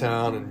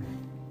Johnstown and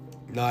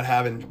not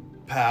having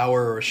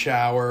power or a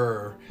shower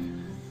or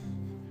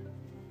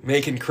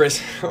making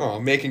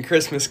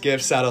Christmas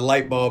gifts out of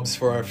light bulbs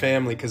for our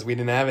family because we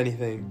didn't have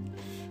anything.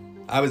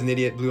 I was an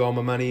idiot, blew all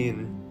my money,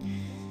 and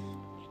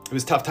it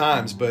was tough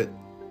times, but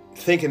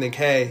thinking that,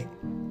 hey,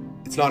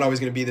 it's not always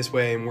going to be this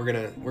way, and we're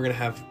gonna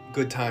have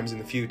good times in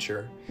the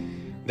future.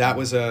 That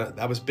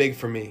was big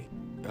for me.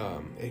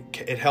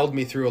 It held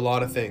me through a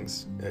lot of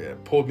things.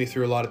 It pulled me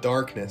through a lot of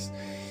darkness.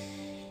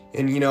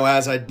 And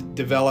as I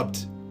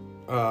developed,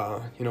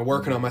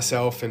 working on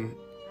myself and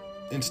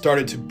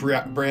started to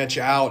branch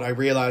out, I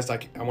realized I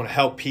want to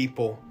help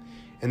people,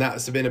 and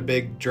that's been a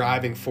big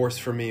driving force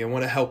for me. I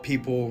want to help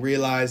people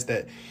realize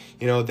that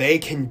they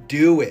can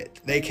do it.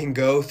 They can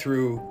go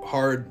through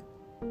hard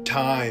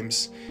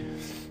times.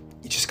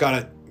 You just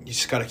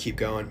gotta keep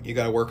going. You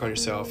gotta work on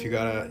yourself. You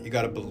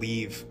gotta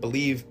believe.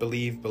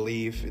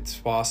 It's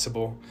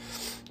possible.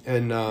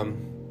 And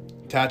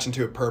attaching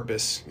to a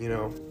purpose.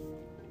 A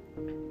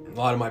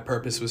lot of my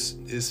purpose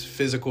is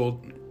physical.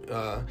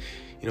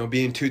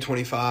 Being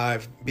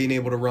 225, being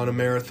able to run a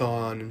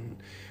marathon,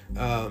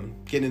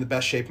 getting in the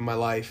best shape of my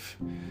life.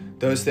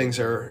 Those things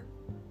are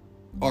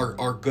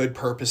good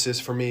purposes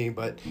for me.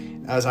 But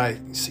as I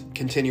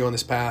continue on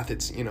this path,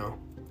 it's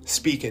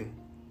speaking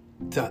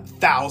to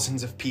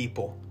thousands of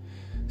people,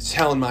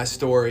 telling my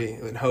story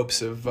in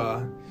hopes of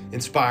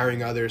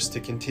inspiring others to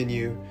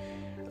continue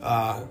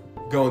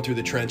going through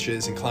the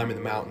trenches and climbing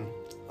the mountain.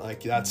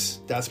 Like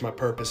that's my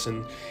purpose.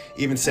 And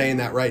even saying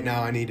that right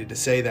now, I needed to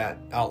say that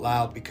out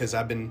loud because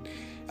I've been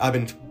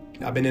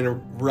in a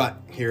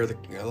rut here the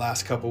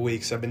last couple of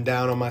weeks. I've been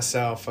down on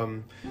myself.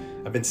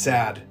 I've been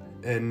sad.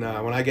 And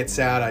when I get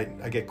sad,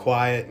 I get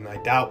quiet and I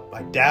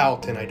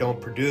doubt and I don't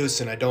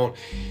produce and I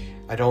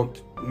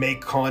don't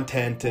make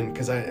content, and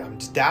because I'm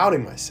just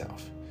doubting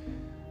myself.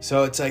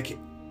 So it's like,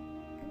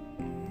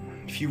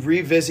 if you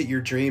revisit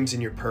your dreams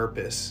and your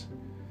purpose,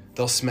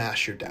 they'll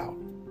smash your doubt.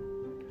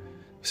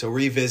 So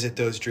revisit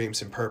those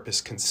dreams and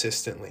purpose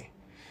consistently.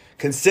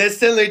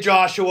 Consistently,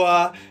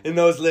 Joshua, and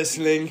those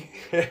listening.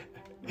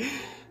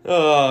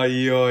 Oh,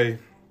 yoy.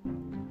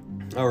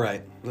 All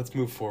right, let's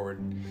move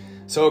forward.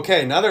 So,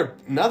 okay,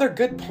 another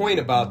good point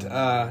about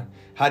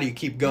how do you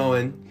keep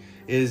going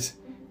is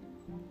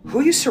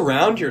who you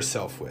surround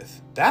yourself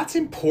with. That's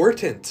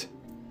important.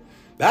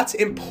 That's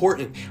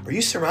important. Are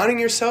you surrounding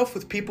yourself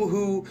with people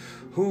who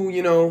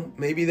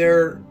maybe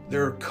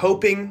they're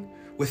coping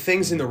with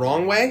things in the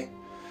wrong way?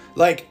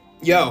 Like,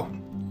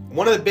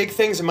 one of the big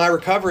things in my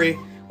recovery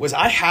was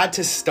I had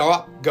to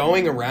stop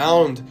going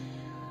around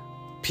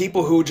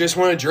people who just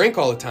want to drink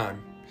all the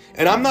time.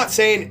 And I'm not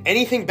saying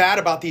anything bad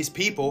about these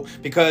people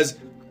because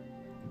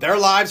their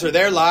lives are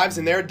their lives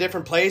and they're a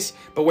different place.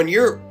 But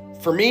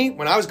for me,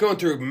 when I was going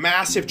through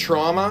massive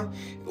trauma,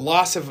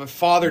 loss of a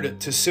father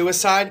to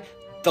suicide,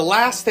 the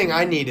last thing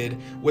I needed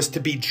was to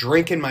be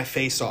drinking my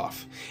face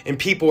off and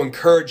people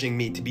encouraging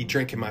me to be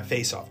drinking my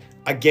face off.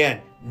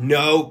 Again,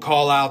 no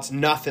call outs,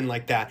 nothing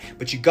like that.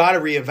 But you got to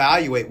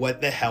reevaluate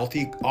what the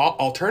healthy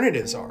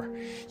alternatives are.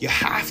 You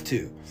have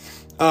to.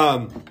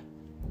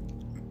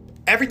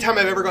 Every time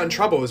I've ever gotten in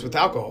trouble was with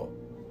alcohol.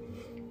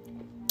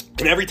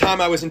 And every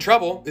time I was in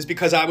trouble is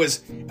because I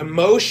was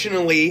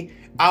emotionally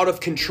out of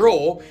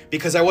control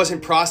because I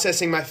wasn't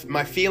processing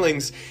my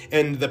feelings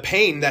and the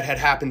pain that had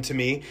happened to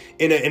me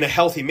in a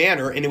healthy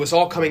manner. And it was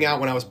all coming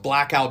out when I was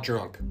blackout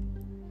drunk.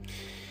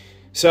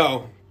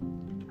 So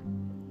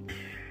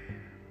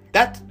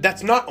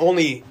that's not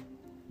only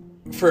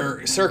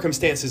for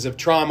circumstances of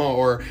trauma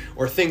or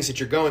things that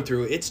you're going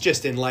through. It's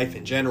just in life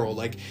in general.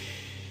 Like,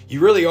 you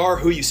really are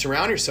who you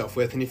surround yourself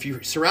with. And if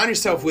you surround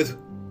yourself with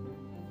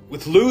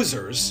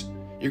losers,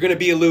 you're going to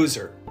be a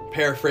loser.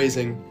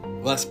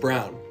 Paraphrasing Les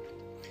Brown.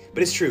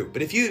 But it's true.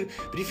 But if you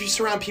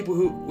surround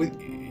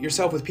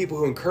yourself with people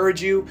who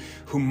encourage you,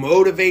 who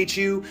motivate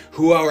you,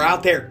 who are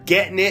out there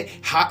getting it,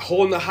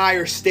 holding a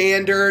higher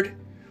standard,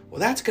 well,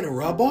 that's going to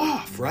rub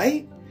off,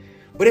 right?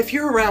 But if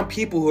you're around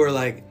people who are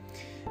like,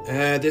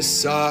 this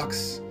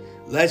sucks,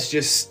 let's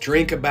just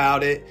drink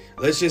about it,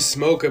 let's just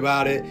smoke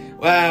about it,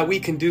 well, we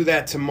can do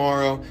that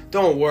tomorrow,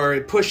 don't worry,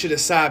 push it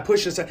aside.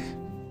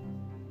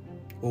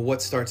 Well,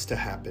 what starts to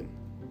happen?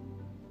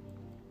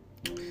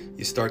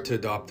 You start to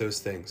adopt those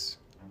things.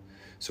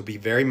 So be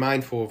very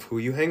mindful of who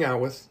you hang out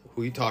with,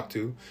 who you talk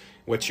to,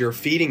 what you're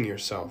feeding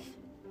yourself.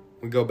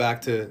 We go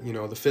back to,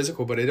 the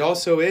physical, but it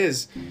also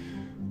is,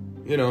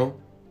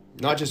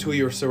 not just who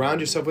you surround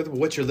yourself with, but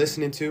what you're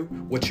listening to,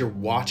 what you're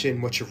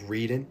watching, what you're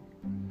reading.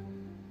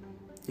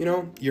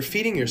 You're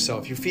feeding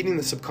yourself. You're feeding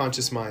the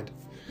subconscious mind.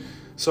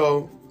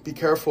 So be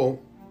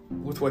careful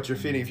with what you're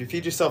feeding. If you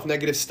feed yourself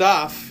negative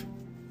stuff,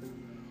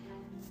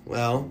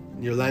 well,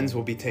 your lens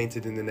will be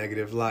tainted in the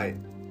negative light.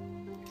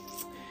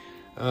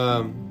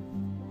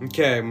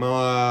 Okay,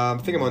 I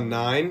think I'm on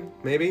 9,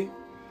 maybe.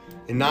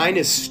 And 9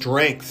 is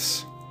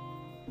strengths.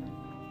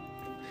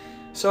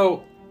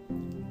 So,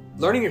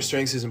 learning your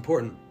strengths is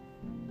important.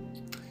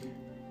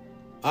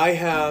 I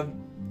have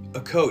a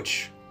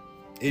coach,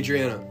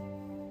 Adriana,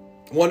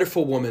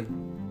 wonderful woman,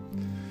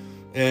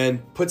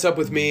 and puts up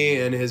with me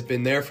and has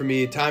been there for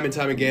me time and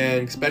time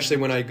again, especially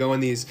when I go in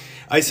these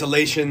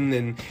isolation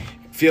and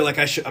feel like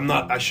I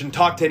shouldn't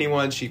talk to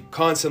anyone. She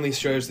constantly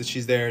shows that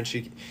she's there, and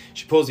she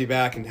pulls me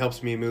back and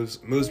helps me,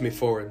 moves me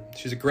forward.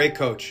 She's a great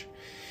coach.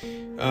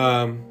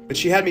 But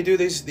she had me do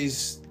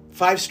these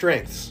 5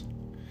 strengths.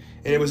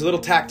 And it was a little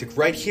tactic.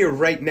 Right here,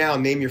 right now,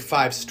 name your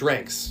 5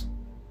 strengths.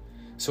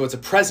 So it's a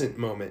present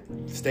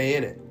moment. Stay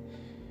in it.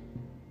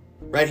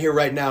 Right here,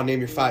 right now, name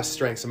your 5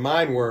 strengths. And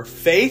mine were: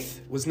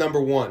 faith was number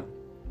 1.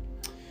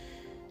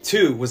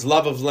 2 was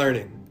love of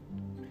learning.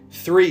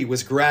 3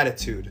 was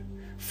gratitude.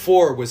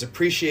 4 was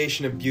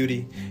appreciation of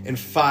beauty. And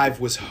 5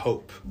 was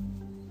hope.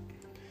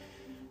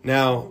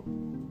 Now,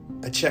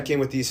 I check in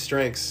with these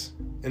strengths,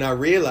 and I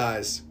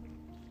realize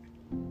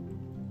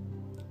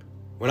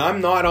when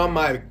I'm not on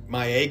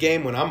my A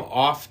game, when I'm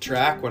off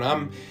track, when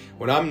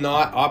I'm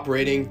not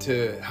operating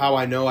to how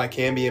I know I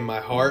can be in my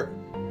heart,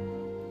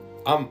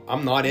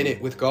 I'm not in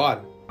it with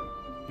God.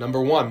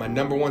 Number 1, my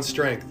number 1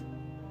 strength.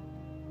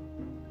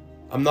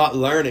 I'm not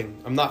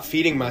learning. I'm not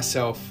feeding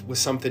myself with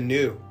something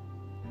new.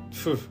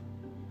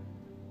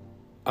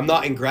 I'm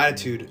not in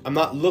gratitude. I'm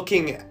not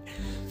looking at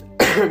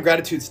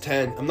gratitude's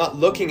 10. I'm not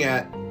looking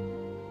at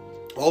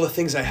all the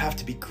things I have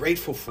to be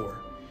grateful for.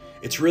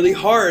 It's really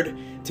hard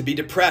to be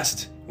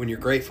depressed when you're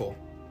grateful.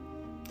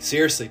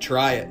 Seriously,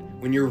 try it.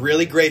 When you're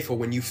really grateful,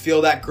 when you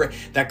feel that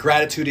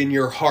gratitude in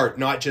your heart,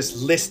 not just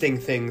listing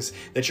things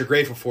that you're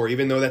grateful for,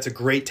 even though that's a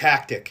great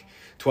tactic.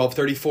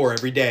 1234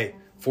 every day.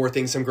 4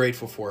 things I'm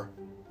grateful for.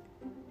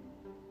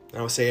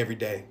 I would say every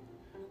day.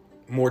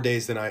 More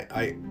days than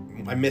I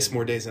miss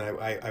more days than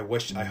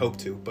I hope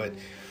to. But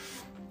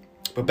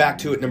back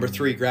to it. Number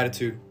 3,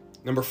 gratitude.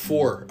 Number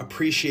 4,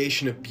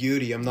 appreciation of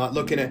beauty. I'm not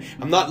looking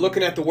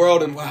at the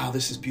world and, wow,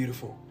 this is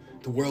beautiful.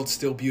 The world's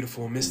still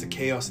beautiful amidst the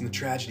chaos and the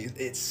tragedy.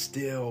 It's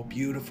still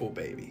beautiful,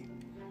 baby.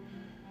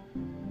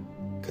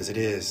 Because it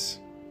is.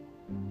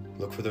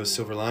 Look for those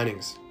silver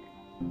linings.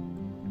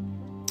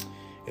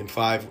 And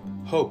 5,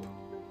 hope.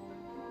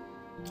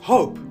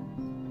 Hope.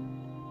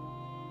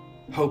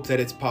 Hope that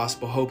it's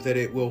possible. Hope that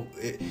it will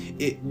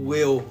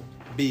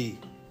be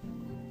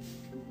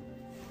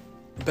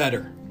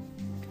better.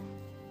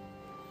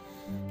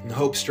 And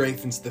hope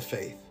strengthens the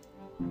faith.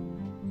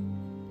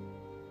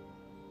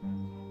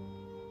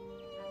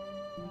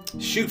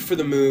 Shoot for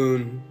the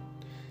moon,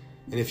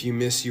 and if you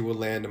miss, you will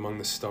land among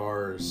the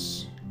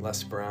stars.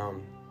 Les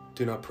Brown.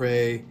 Do not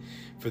pray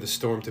for the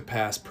storm to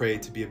pass. Pray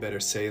to be a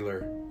better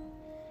sailor.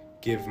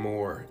 Give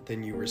more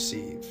than you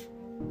receive.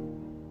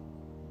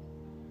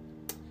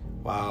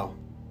 Wow.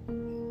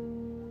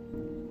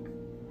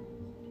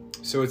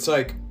 So it's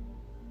like,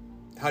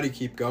 how do you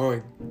keep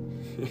going?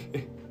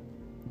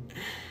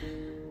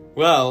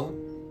 Well,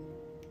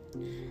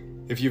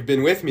 if you've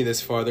been with me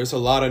this far, there's a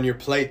lot on your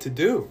plate to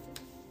do.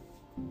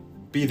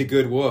 Be the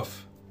good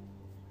wolf.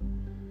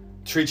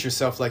 Treat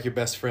yourself like your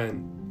best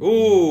friend.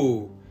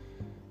 Ooh,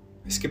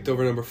 I skipped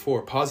over number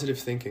 4, positive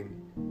thinking.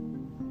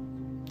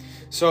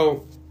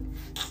 So,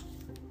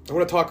 I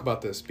want to talk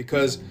about this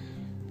because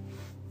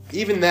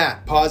even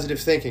that, positive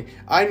thinking,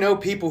 I know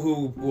people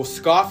who will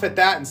scoff at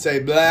that and say,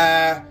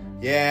 blah,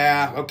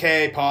 yeah,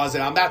 okay,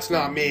 positive, that's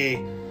not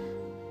me.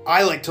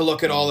 I like to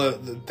look at all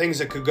the things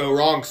that could go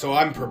wrong, so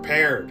I'm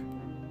prepared.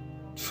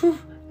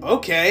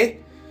 Okay,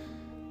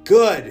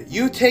 good.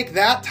 You take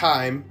that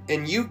time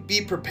and you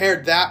be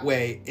prepared that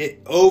way,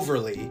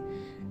 overly,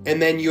 and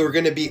then you're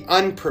going to be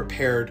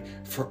unprepared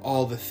for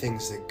all the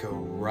things that go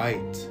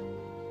right.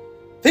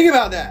 Think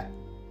about that.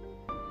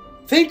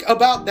 Think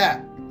about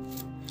that.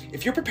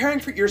 If you're preparing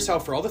for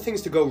yourself for all the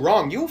things to go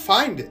wrong, you'll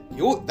find it.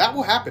 That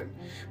will happen.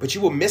 But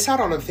you will miss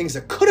out on the things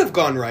that could have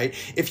gone right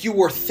if you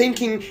were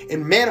thinking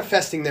and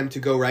manifesting them to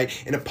go right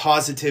in a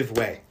positive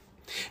way.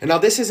 And now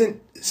this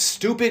isn't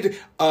stupid,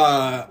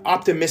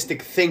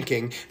 optimistic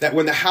thinking that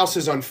when the house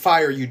is on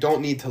fire, you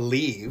don't need to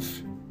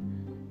leave.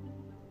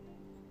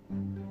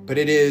 But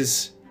it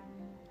is,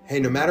 hey,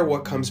 no matter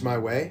what comes my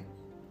way,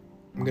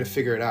 I'm going to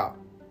figure it out.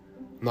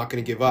 I'm not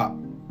going to give up.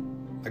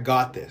 I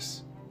got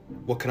this.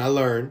 What can I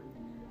learn?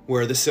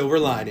 Where are the silver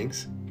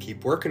linings?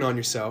 Keep working on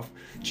yourself.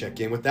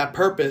 Check in with that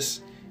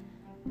purpose.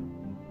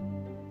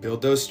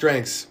 Build those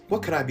strengths.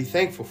 What could I be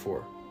thankful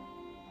for?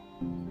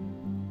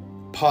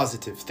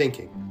 Positive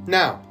thinking.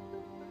 Now,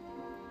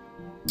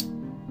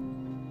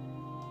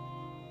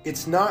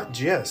 it's not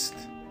just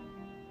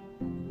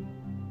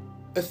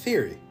a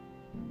theory.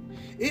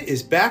 It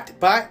is backed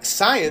by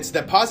science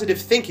that positive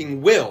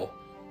thinking will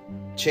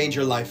change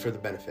your life for the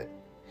benefit.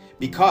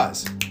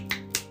 Because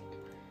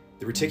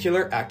the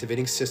reticular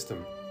activating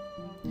system.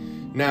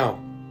 Now,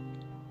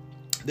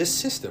 this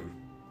system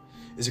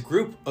is a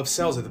group of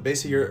cells at the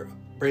base of your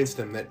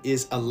brainstem that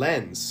is a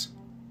lens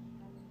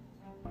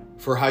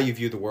for how you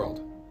view the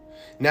world.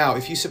 Now,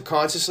 if you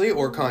subconsciously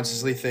or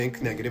consciously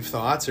think negative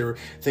thoughts or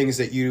things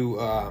that you,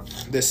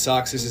 this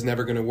sucks, this is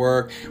never going to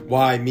work,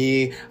 why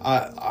me,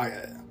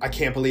 I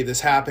can't believe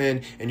this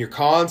happened, and you're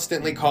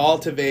constantly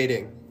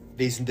cultivating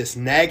this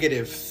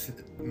negative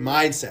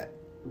mindset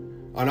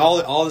on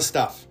all the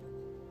stuff,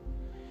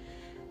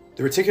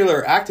 the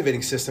reticular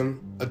activating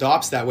system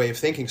adopts that way of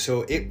thinking,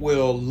 so it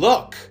will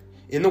look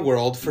in the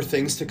world for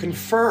things to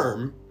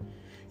confirm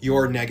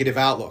your negative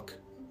outlook.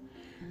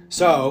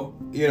 So,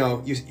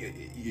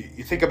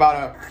 you think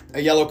about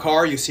a yellow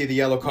car, you see the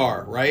yellow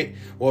car, right?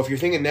 Well, if you're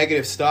thinking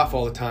negative stuff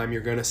all the time,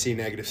 you're going to see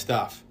negative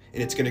stuff,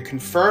 and it's going to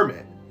confirm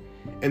it.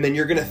 And then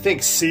you're going to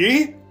think,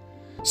 see?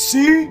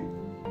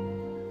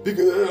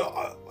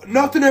 Because,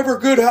 nothing ever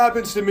good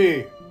happens to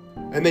me.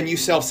 And then you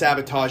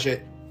self-sabotage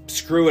it,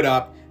 screw it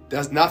up,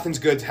 nothing's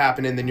good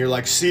happening, then you're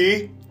like,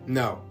 see?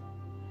 No.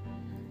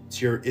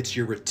 It's your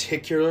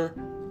reticular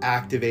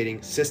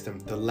activating system,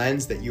 the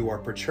lens that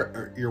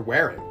you're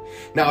wearing.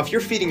 Now, if you're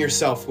feeding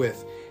yourself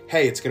with,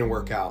 hey, it's going to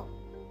work out,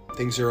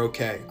 things are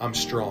okay, I'm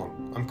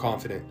strong, I'm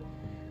confident,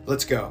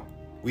 let's go,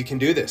 we can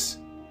do this,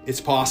 it's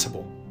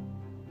possible,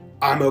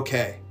 I'm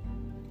okay,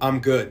 I'm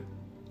good,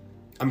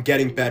 I'm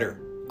getting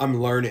better,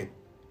 I'm learning.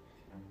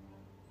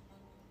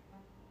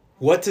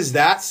 What does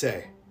that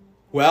say?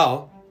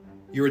 Well,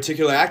 your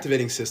reticular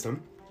activating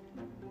system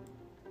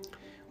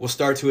will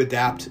start to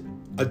adopt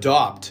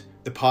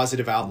the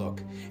positive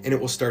outlook, and it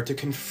will start to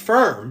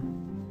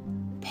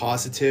confirm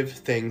positive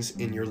things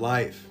in your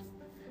life.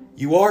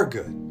 You are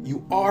good.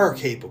 You are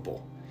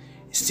capable.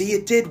 See,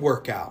 it did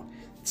work out.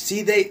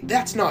 See,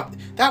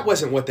 that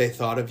wasn't what they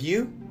thought of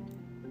you.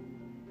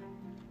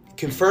 It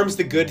confirms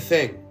the good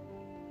thing.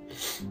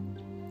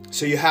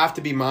 So you have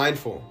to be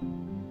mindful.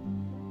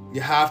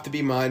 You have to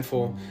be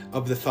mindful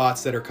of the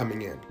thoughts that are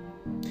coming in.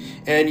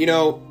 And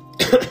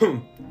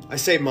I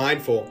say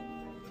mindful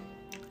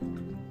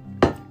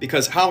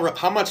because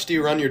how much do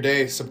you run your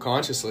day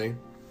subconsciously?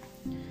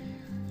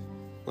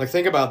 Like,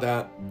 think about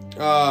that.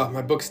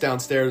 My book's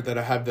downstairs that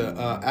I have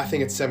I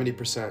think it's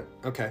 70%.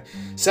 Okay.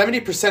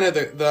 70% of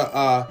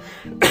the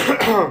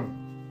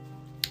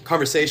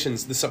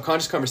conversations, the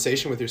subconscious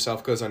conversation with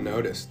yourself goes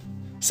unnoticed.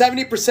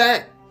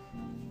 70%.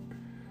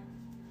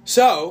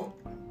 So,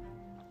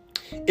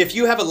 if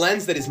you have a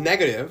lens that is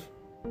negative,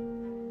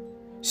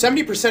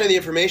 70% of the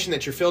information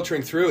that you're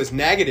filtering through is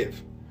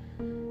negative.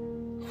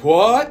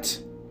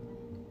 What?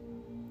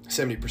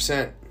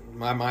 70%.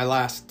 My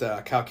last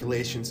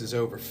calculations is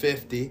over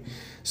 50.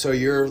 So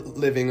you're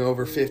living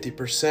over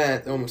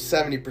 50%, almost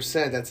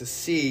 70%. That's a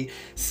C.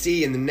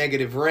 C in the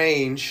negative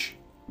range.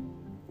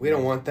 We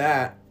don't want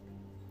that.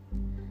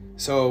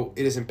 So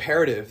it is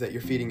imperative that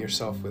you're feeding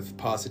yourself with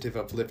positive,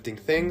 uplifting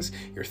things.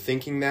 You're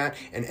thinking that.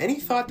 And any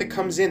thought that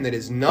comes in that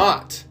is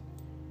not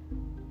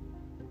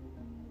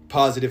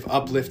positive,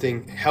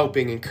 uplifting,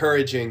 helping,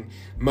 encouraging,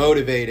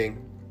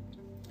 motivating,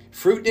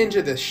 Fruit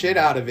Ninja the shit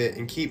out of it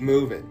and keep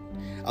moving.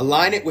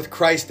 Align it with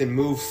Christ and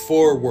move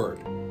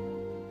forward.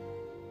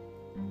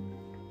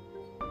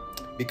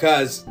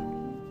 Because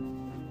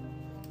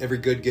every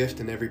good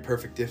gift and every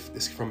perfect gift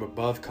is from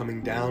above,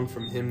 coming down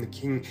from Him, the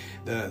King,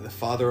 the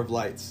Father of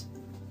lights.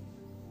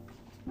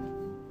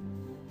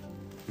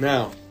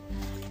 Now,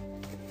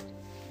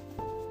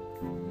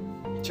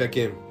 check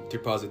in with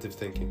your positive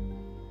thinking.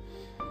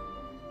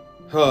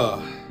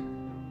 We're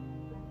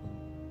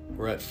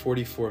at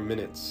 44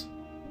 minutes.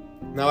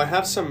 Now I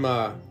have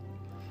some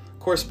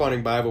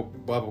corresponding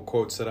Bible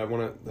quotes that I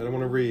want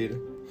to read.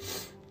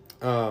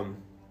 I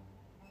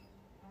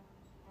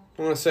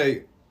want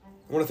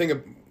to think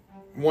of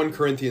 1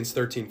 Corinthians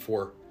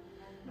 13:4.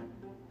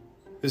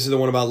 This is the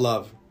one about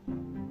love.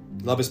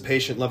 Love is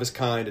patient, love is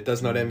kind. It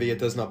does not envy, it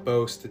does not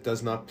boast. It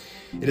is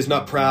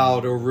not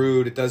proud or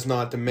rude. It does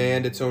not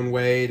demand its own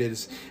way. It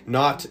is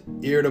not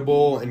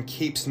irritable and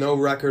keeps no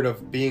record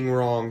of being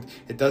wronged.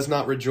 It does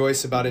not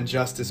rejoice about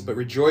injustice, but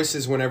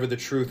rejoices whenever the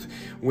truth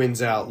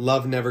wins out.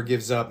 Love never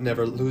gives up,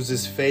 never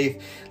loses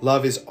faith.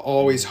 Love is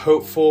always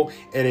hopeful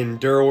and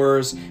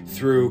endures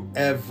through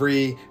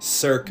every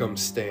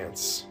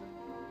circumstance.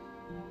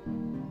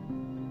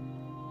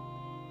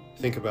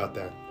 Think about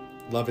that.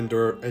 Love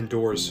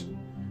endures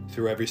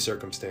through every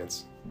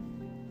circumstance.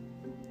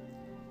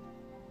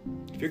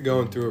 If you're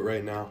going through it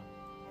right now,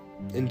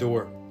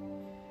 endure.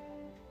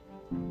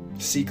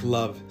 Seek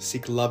love.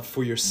 Seek love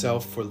for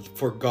yourself,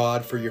 for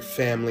God, for your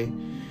family,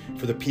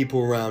 for the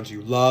people around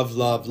you. Love,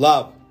 love,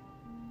 love.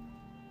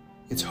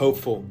 It's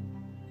hopeful.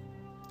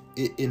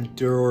 It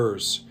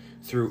endures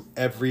through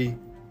every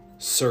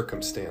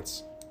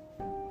circumstance.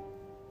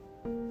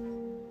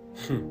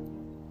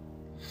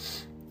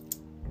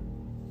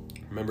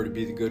 Remember to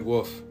be the good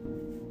wolf.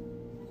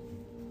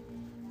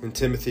 In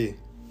 2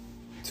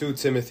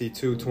 Timothy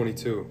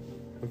 2:22.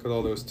 Look at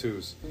all those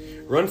twos.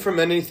 Run from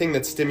anything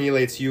that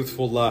stimulates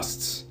youthful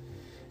lusts.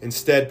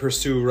 Instead,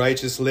 pursue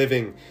righteous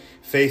living,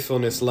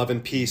 faithfulness, love,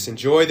 and peace.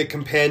 Enjoy the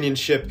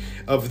companionship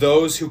of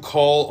those who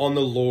call on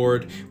the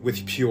Lord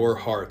with pure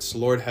hearts.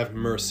 Lord, have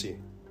mercy.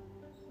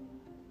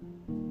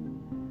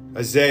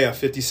 Isaiah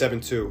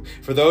 57:2.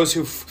 For those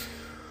who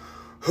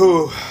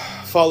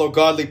follow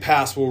godly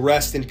paths will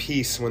rest in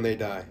peace when they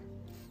die.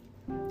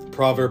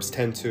 Proverbs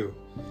 10:2.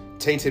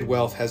 Tainted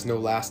wealth has no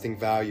lasting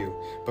value,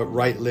 but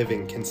right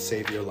living can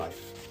save your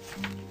life.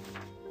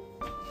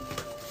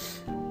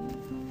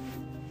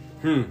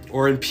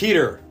 Or in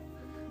Peter,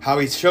 how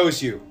he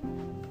shows you,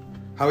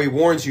 how he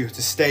warns you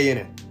to stay in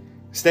it.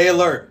 Stay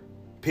alert.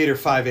 Peter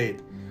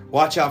 5:8.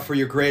 Watch out for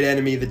your great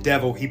enemy, the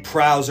devil. He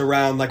prowls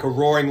around like a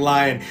roaring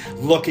lion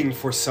looking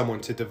for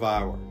someone to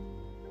devour.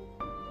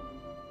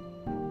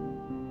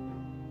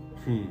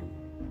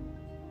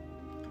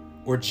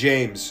 Or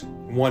James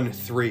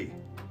 1:3.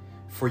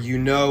 For you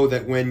know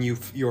that when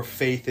your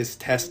faith is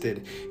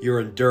tested, your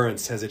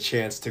endurance has a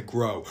chance to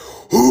grow.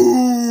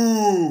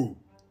 Ooh!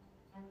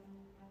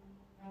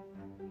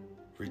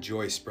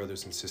 Rejoice,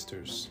 brothers and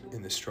sisters,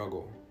 in the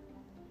struggle,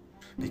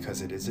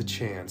 because it is a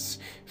chance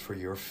for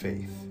your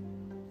faith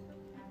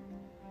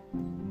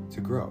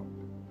to grow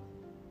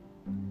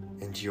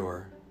and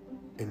your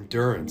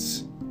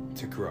endurance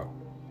to grow.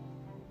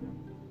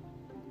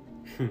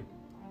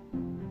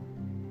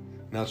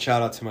 Now,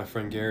 shout out to my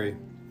friend Gary.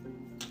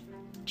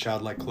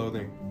 Childlike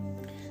clothing.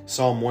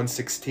 Psalm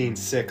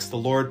 116:6. The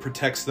Lord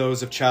protects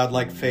those of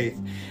childlike faith.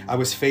 I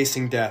was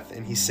facing death,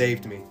 and he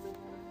saved me.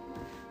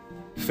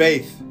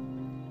 Faith.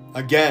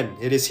 Again,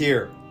 it is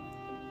here.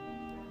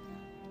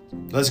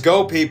 Let's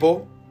go,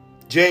 people.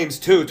 James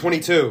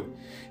 2:22.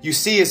 You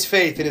see his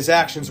faith and his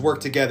actions work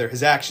together.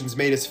 His actions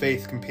made his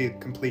faith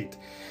complete.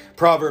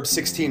 Proverbs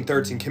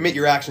 16:13. Commit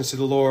your actions to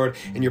the Lord,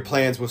 and your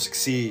plans will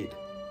succeed.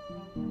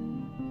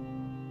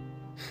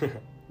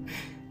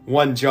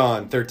 1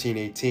 John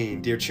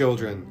 13:18. Dear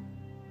children,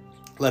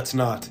 let's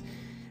not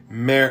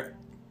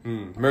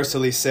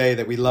merely say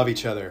that we love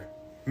each other.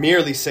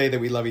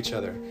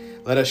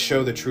 Let us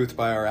show the truth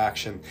by our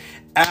action.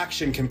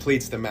 Action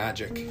completes the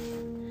magic.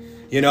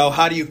 You know,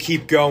 how do you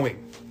keep going?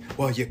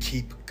 Well, you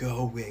keep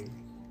going.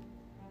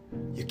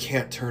 You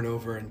can't turn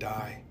over and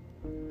die.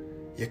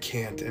 You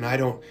can't. And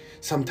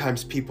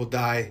sometimes people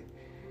die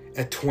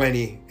at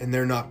 20 and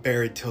they're not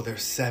buried till they're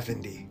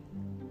 70.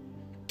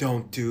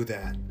 Don't do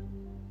that.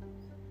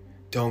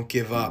 Don't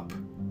give up.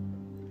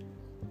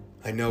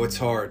 I know it's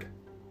hard,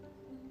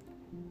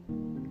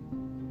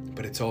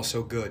 but it's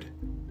also good.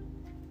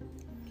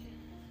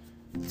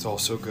 It's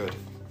also good.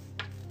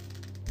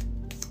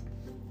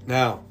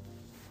 Now,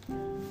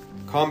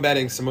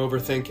 combating some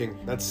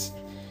overthinking. There's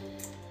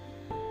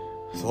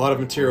a lot of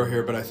material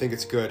here, but I think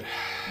it's good.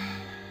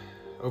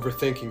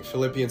 Overthinking,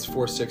 Philippians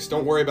 4:6.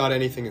 Don't worry about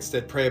anything.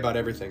 Instead, pray about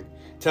everything.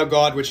 Tell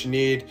God what you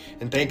need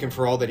and thank him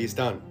for all that he's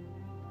done.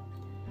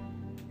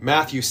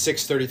 Matthew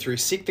 6:33.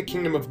 Seek the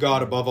kingdom of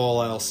God above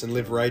all else and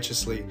live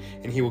righteously,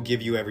 and he will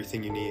give you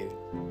everything you need.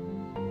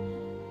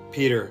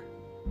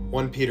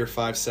 1 Peter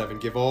 5:7.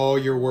 Give all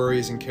your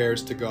worries and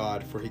cares to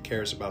God, for he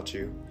cares about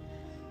you.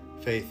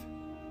 Faith.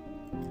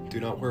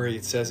 Do not worry.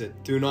 It says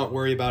it. Do not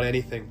worry about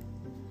anything.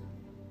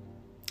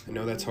 I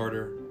know that's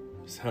harder.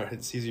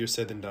 It's easier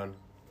said than done.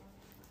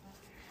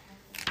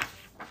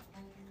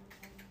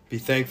 Be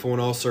thankful in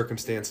all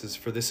circumstances,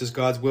 for this is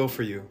God's will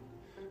for you,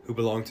 who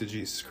belong to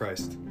Jesus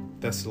Christ.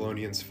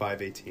 Thessalonians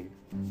 5:18.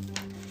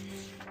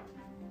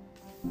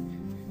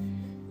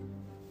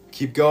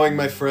 Keep going,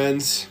 my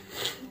friends.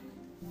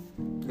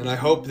 And I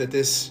hope that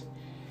this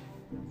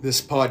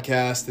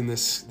podcast and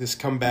this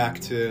comeback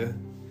to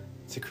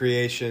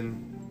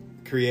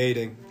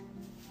creating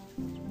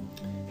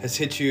has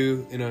hit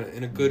you in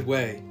a good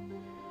way.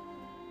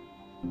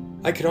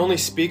 I can only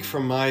speak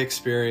from my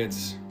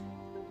experience.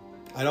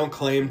 I don't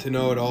claim to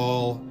know it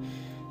all.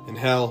 And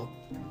hell,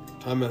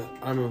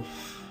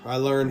 I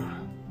learn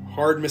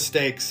hard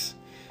mistakes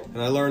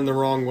And I learn the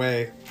wrong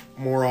way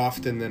more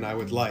often than I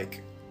would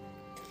like.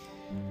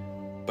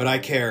 But I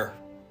care.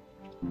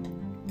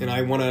 And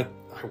I want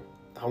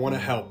to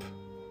help.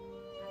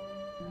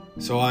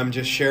 So I'm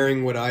just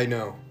sharing what I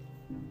know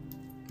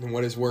and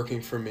what is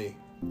working for me.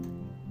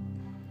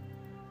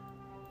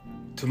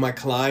 To my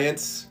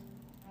clients,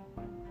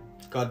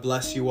 God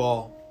bless you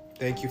all.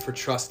 Thank you for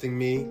trusting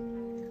me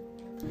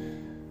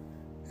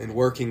and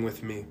working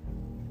with me.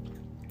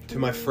 To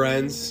my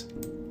friends,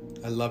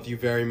 I love you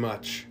very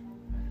much.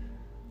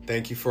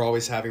 Thank you for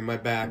always having my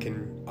back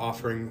and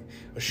offering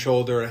a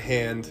shoulder, a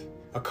hand,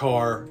 a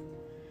car,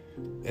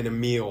 and a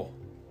meal.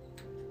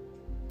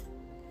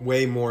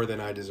 Way more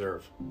than I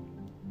deserve.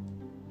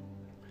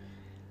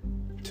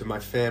 To my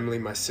family,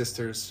 my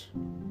sisters,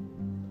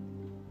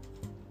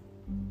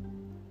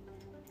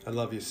 I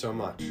love you so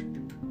much.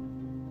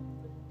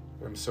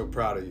 I'm so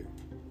proud of you.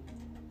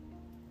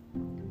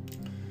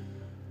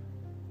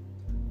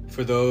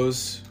 For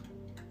those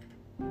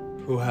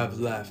who have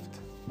left,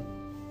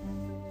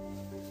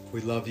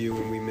 we love you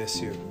and we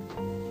miss you.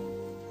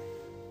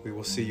 We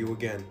will see you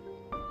again.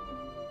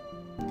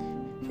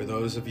 For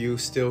those of you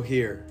still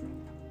here,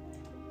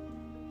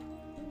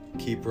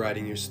 keep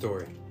writing your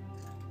story.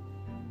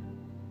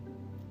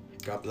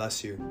 God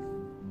bless you.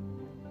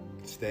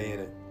 Stay in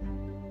it.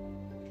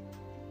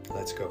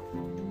 Let's go.